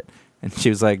look for it. And she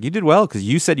was like, you did well because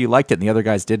you said you liked it and the other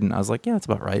guys didn't. I was like, yeah, that's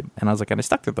about right. And I was like, and I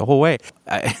stuck to it the whole way.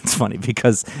 It's funny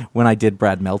because when I did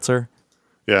Brad Meltzer.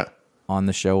 Yeah. On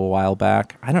the show a while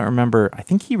back. I don't remember. I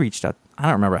think he reached out. I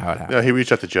don't remember how it happened. Yeah, he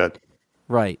reached out to Judd.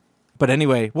 Right. But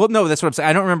anyway, well, no, that's what I'm saying.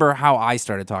 I don't remember how I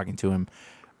started talking to him.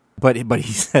 But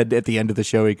he said at the end of the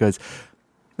show, he goes,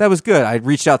 that was good. I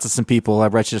reached out to some people. I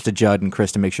reached out to Judd and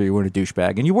Chris to make sure you weren't a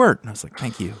douchebag. And you weren't. And I was like,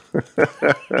 thank you.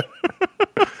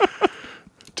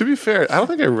 To be fair, I don't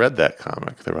think I read that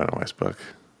comic, the Runaways book.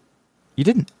 You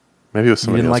didn't. Maybe it was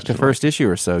somebody You didn't else. like the first issue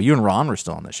or so. You and Ron were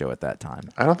still on the show at that time.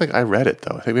 I don't think I read it,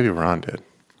 though. I think maybe Ron did.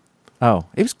 Oh,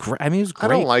 it was great. I mean, it was great.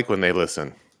 I don't like when they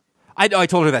listen. I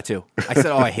told her that too. I said,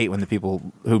 I hate when the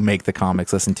people who make the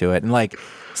comics listen to it. And like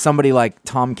somebody like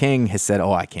Tom King has said,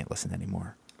 I can't listen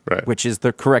anymore. Right. Which is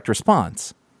the correct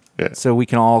response. Yeah. So we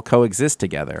can all coexist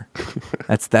together.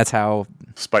 That's how.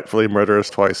 Spitefully murder us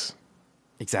twice.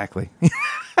 Exactly.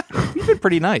 We've been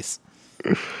pretty nice.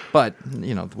 But,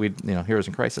 heroes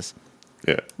in crisis.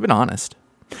 Yeah. We've been honest.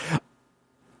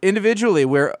 Individually,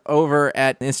 we're over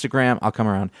at Instagram. I'll come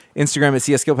around. Instagram at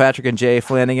CS Kilpatrick and Jay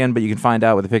Flanagan, but you can find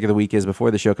out what the pick of the week is before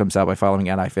the show comes out by following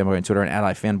 @iFanboy on Twitter and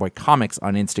 @iFanboy Comics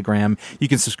on Instagram. You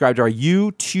can subscribe to our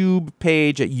YouTube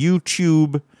page at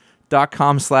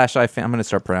youtube.com/iFan. I'm going to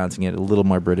start pronouncing it a little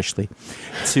more Britishly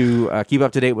to keep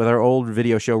up to date with our old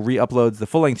video show re-uploads. The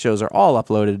full-length shows are all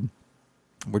uploaded.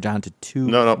 We're down to two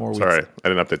more weeks. Sorry. I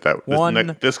didn't update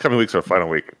that. This coming week's our final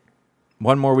week.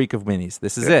 One more week of minis.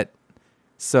 This is it.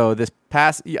 So this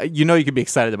past, you can be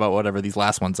excited about whatever these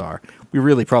last ones are. We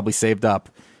really probably saved up,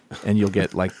 and you'll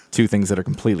get like two things that are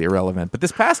completely irrelevant. But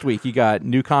this past week, you got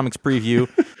new comics preview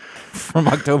from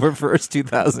October 1st,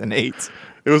 2008.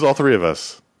 It was all three of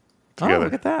us together. Oh,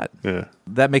 look at that. Yeah.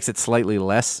 That makes it slightly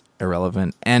less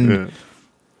irrelevant. And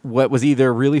what was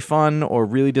either really fun or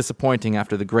really disappointing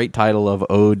after the great title of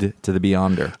Ode to the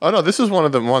Beyonder. Oh, no, this is one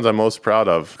of the ones I'm most proud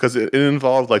of because it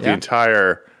involved the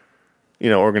entire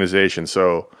organization.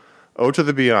 So Ode to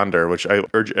the Beyonder, which I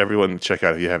urge everyone to check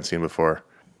out if you haven't seen before,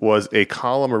 was a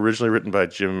column originally written by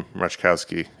Jim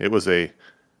Rachkowski. It was a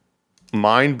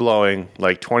mind-blowing,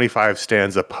 25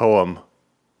 stanza poem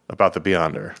about the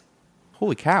Beyonder.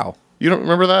 Holy cow. You don't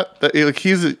remember that?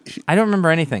 I don't remember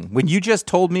anything. When you just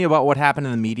told me about what happened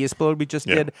in the media explode we just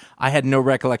did, I had no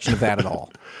recollection of that at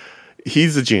all.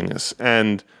 He's a genius.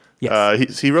 And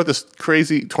he wrote this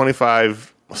crazy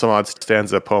 25 some odd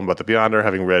stanza poem about the Beyonder,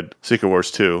 having read Secret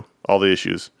Wars 2, all the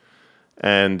issues.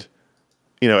 And,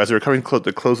 as we were coming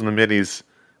to close on the minis,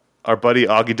 our buddy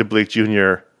Augie DeBleek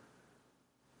Jr.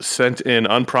 sent in,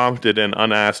 unprompted and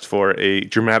unasked, for a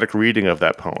dramatic reading of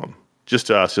that poem, just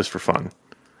to us, just for fun.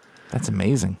 That's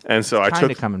amazing. And so it's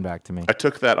kind of coming back to me. I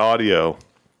took that audio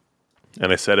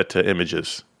and I set it to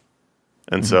images.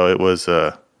 And so it was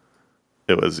a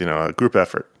group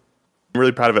effort. I'm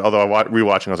really proud of it. Although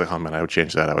rewatching, I was like, oh man, I would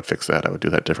change that. I would fix that. I would do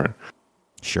that different.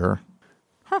 Sure.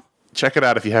 Huh. check it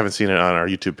out if you haven't seen it on our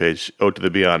YouTube page, Ode to the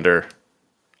Beyonder.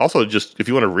 Also, just if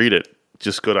you want to read it,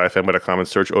 just go to ifanboy.com and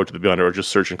search Ode to the Beyonder, or just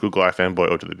search in Google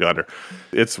iFanboy Ode to the Beyonder.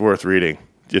 It's worth reading,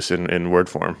 just in word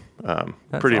form. Pretty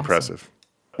awesome. impressive.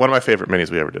 One of my favorite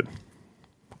minis we ever did.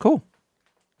 Cool.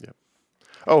 Yeah.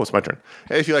 Oh, it's my turn.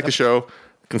 Hey, if you like the show,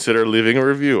 consider leaving a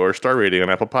review or a star rating on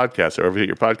Apple Podcasts, or over at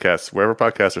your podcasts, wherever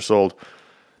podcasts are sold.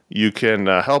 You can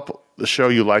help the show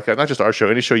you like, not just our show,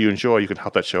 any show you enjoy, you can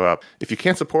help that show out. If you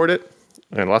can't support it,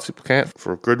 and lots of people can't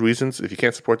for good reasons, if you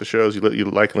can't support the shows you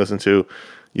like and listen to,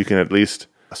 you can at least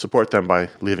support them by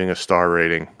leaving a star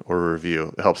rating or a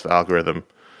review. It helps the algorithm.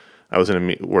 I was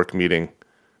in a work meeting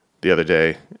the other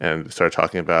day and started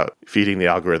talking about feeding the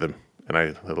algorithm, and I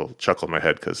had a little chuckle in my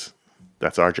head because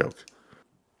that's our joke.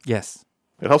 Yes.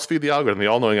 It helps feed the algorithm, the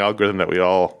all-knowing algorithm that we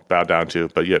all bow down to,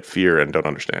 but yet fear and don't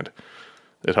understand.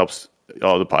 It helps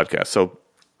all the podcasts. So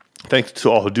thanks to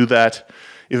all who do that.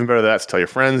 Even better than that is tell your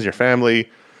friends, your family.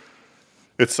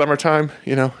 It's summertime,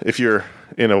 if you're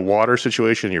in a water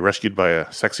situation, you're rescued by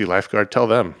a sexy lifeguard, tell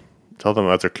them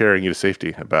that they're carrying you to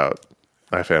safety about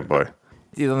iFanboy.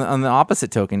 On the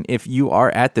opposite token, if you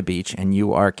are at the beach and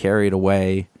you are carried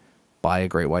away by a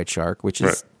great white shark, which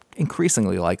is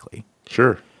increasingly likely.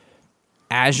 Sure.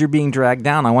 As you're being dragged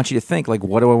down, I want you to think,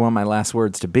 what do I want my last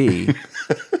words to be?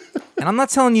 And I'm not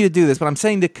telling you to do this, but I'm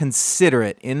saying to consider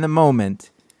it in the moment,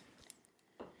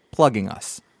 plugging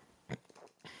us.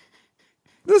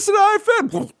 This is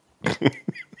iFan.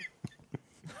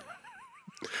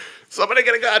 Somebody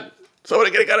get a gun. Somebody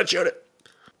get a gun and shoot it.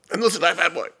 And listen to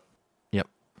iFanboy. Yep.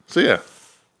 So yeah,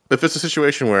 if it's a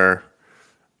situation where,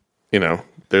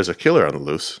 there's a killer on the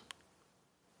loose,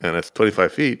 and it's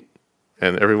 25 feet,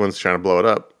 and everyone's trying to blow it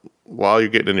up while you're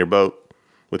getting in your boat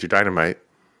with your dynamite,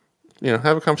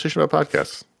 have a conversation about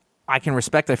podcasts. I can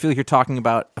respect that. I feel like you're talking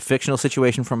about a fictional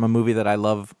situation from a movie that I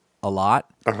love a lot.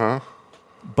 Uh-huh.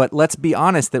 But let's be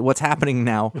honest that what's happening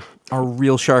now are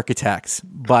real shark attacks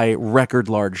by record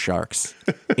large sharks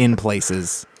in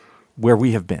places where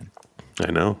we have been.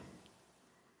 I know.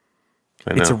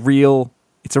 It's a real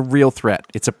threat.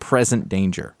 It's a present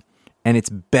danger. And it's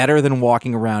better than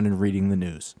walking around and reading the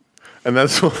news. And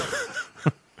that's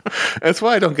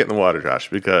why I don't get in the water, Josh,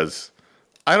 because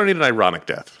I don't need an ironic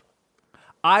death.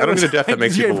 I don't need a death that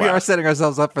makes people laugh. We are setting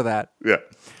ourselves up for that. Yeah.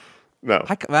 No.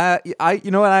 You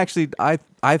know what? Actually,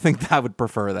 I think I would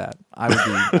prefer that. I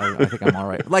think I'm all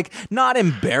right. Not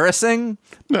embarrassing,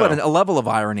 but a level of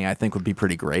irony I think would be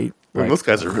pretty great. Those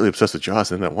guys are really obsessed with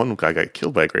Jaws, and that one guy got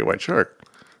killed by a great white shark.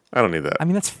 I don't need that. I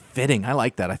mean, that's fitting. I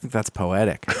like that. I think that's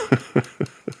poetic.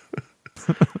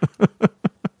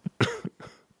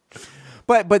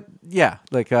 But yeah,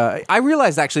 I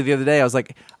realized actually the other day, I was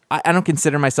like, I don't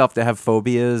consider myself to have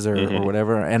phobias or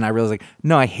whatever, and I realized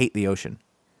no, I hate the ocean.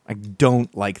 I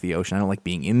don't like the ocean. I don't like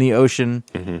being in the ocean.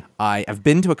 Mm-hmm. I've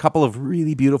been to a couple of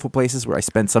really beautiful places where I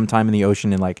spent some time in the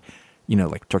ocean, in like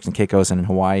Turks and Caicos and in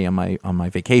Hawaii on my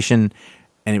vacation,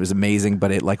 and it was amazing.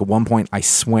 But at one point, I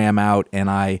swam out and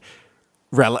I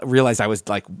realized I was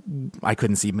I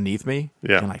couldn't see beneath me,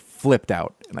 and I flipped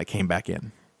out and I came back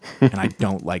in, and I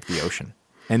don't like the ocean,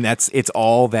 and it's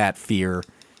all that fear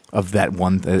of that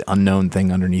the unknown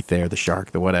thing underneath there, the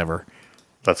shark, the whatever.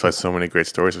 That's why so many great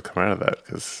stories have come out of that.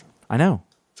 Because I know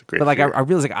it's a great. But I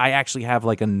realize I actually have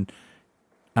I don't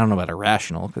know about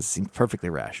irrational because it seems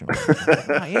perfectly rational.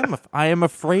 I am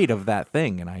afraid of that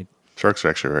thing, and sharks are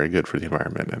actually very good for the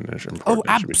environment and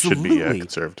absolutely should be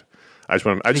conserved. I just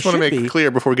want to make it clear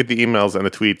before we get the emails and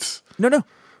the tweets. No,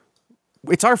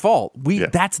 it's our fault.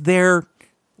 We're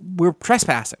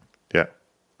trespassing. Yeah,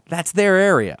 that's their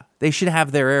area. They should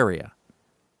have their area.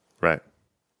 Right.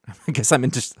 I guess I'm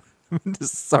into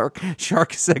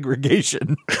shark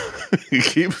segregation. You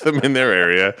keep them in their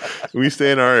area. We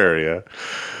stay in our area.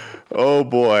 Oh,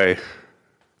 boy.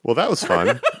 Well, that was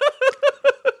fun.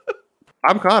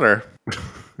 I'm Connor.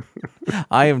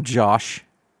 I am Josh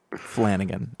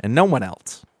Flanagan, and no one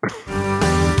else.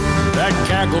 That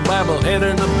cackle babble head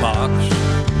in the box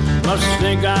must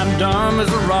think I'm dumb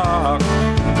as a rock.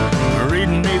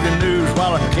 Reading me the news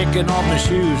while I'm kicking off my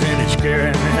shoes, and it's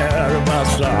scaring me out of my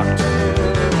socks.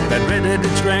 That red-headed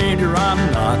stranger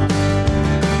I'm not,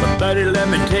 but buddy, let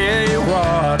me tell you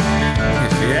what.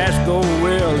 If you ask old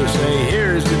Will to say,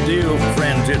 here's the deal,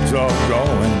 friends, it's all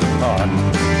going to pot.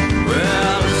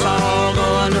 Well, it's all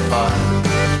going to pot,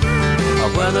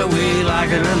 whether we like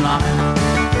it or not.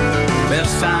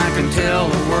 Best I can tell,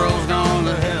 the world's gone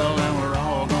to hell, and we're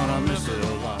all gonna miss it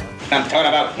a lot. I'm talking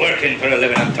about working for a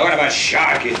living. I'm talking about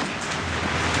sharking.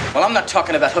 Well, I'm not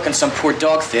talking about hooking some poor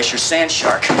dogfish or sand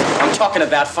shark. I'm talking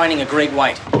about finding a great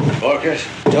white. Porkers?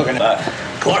 Talking about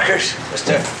porkers,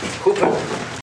 Mr. Hooper?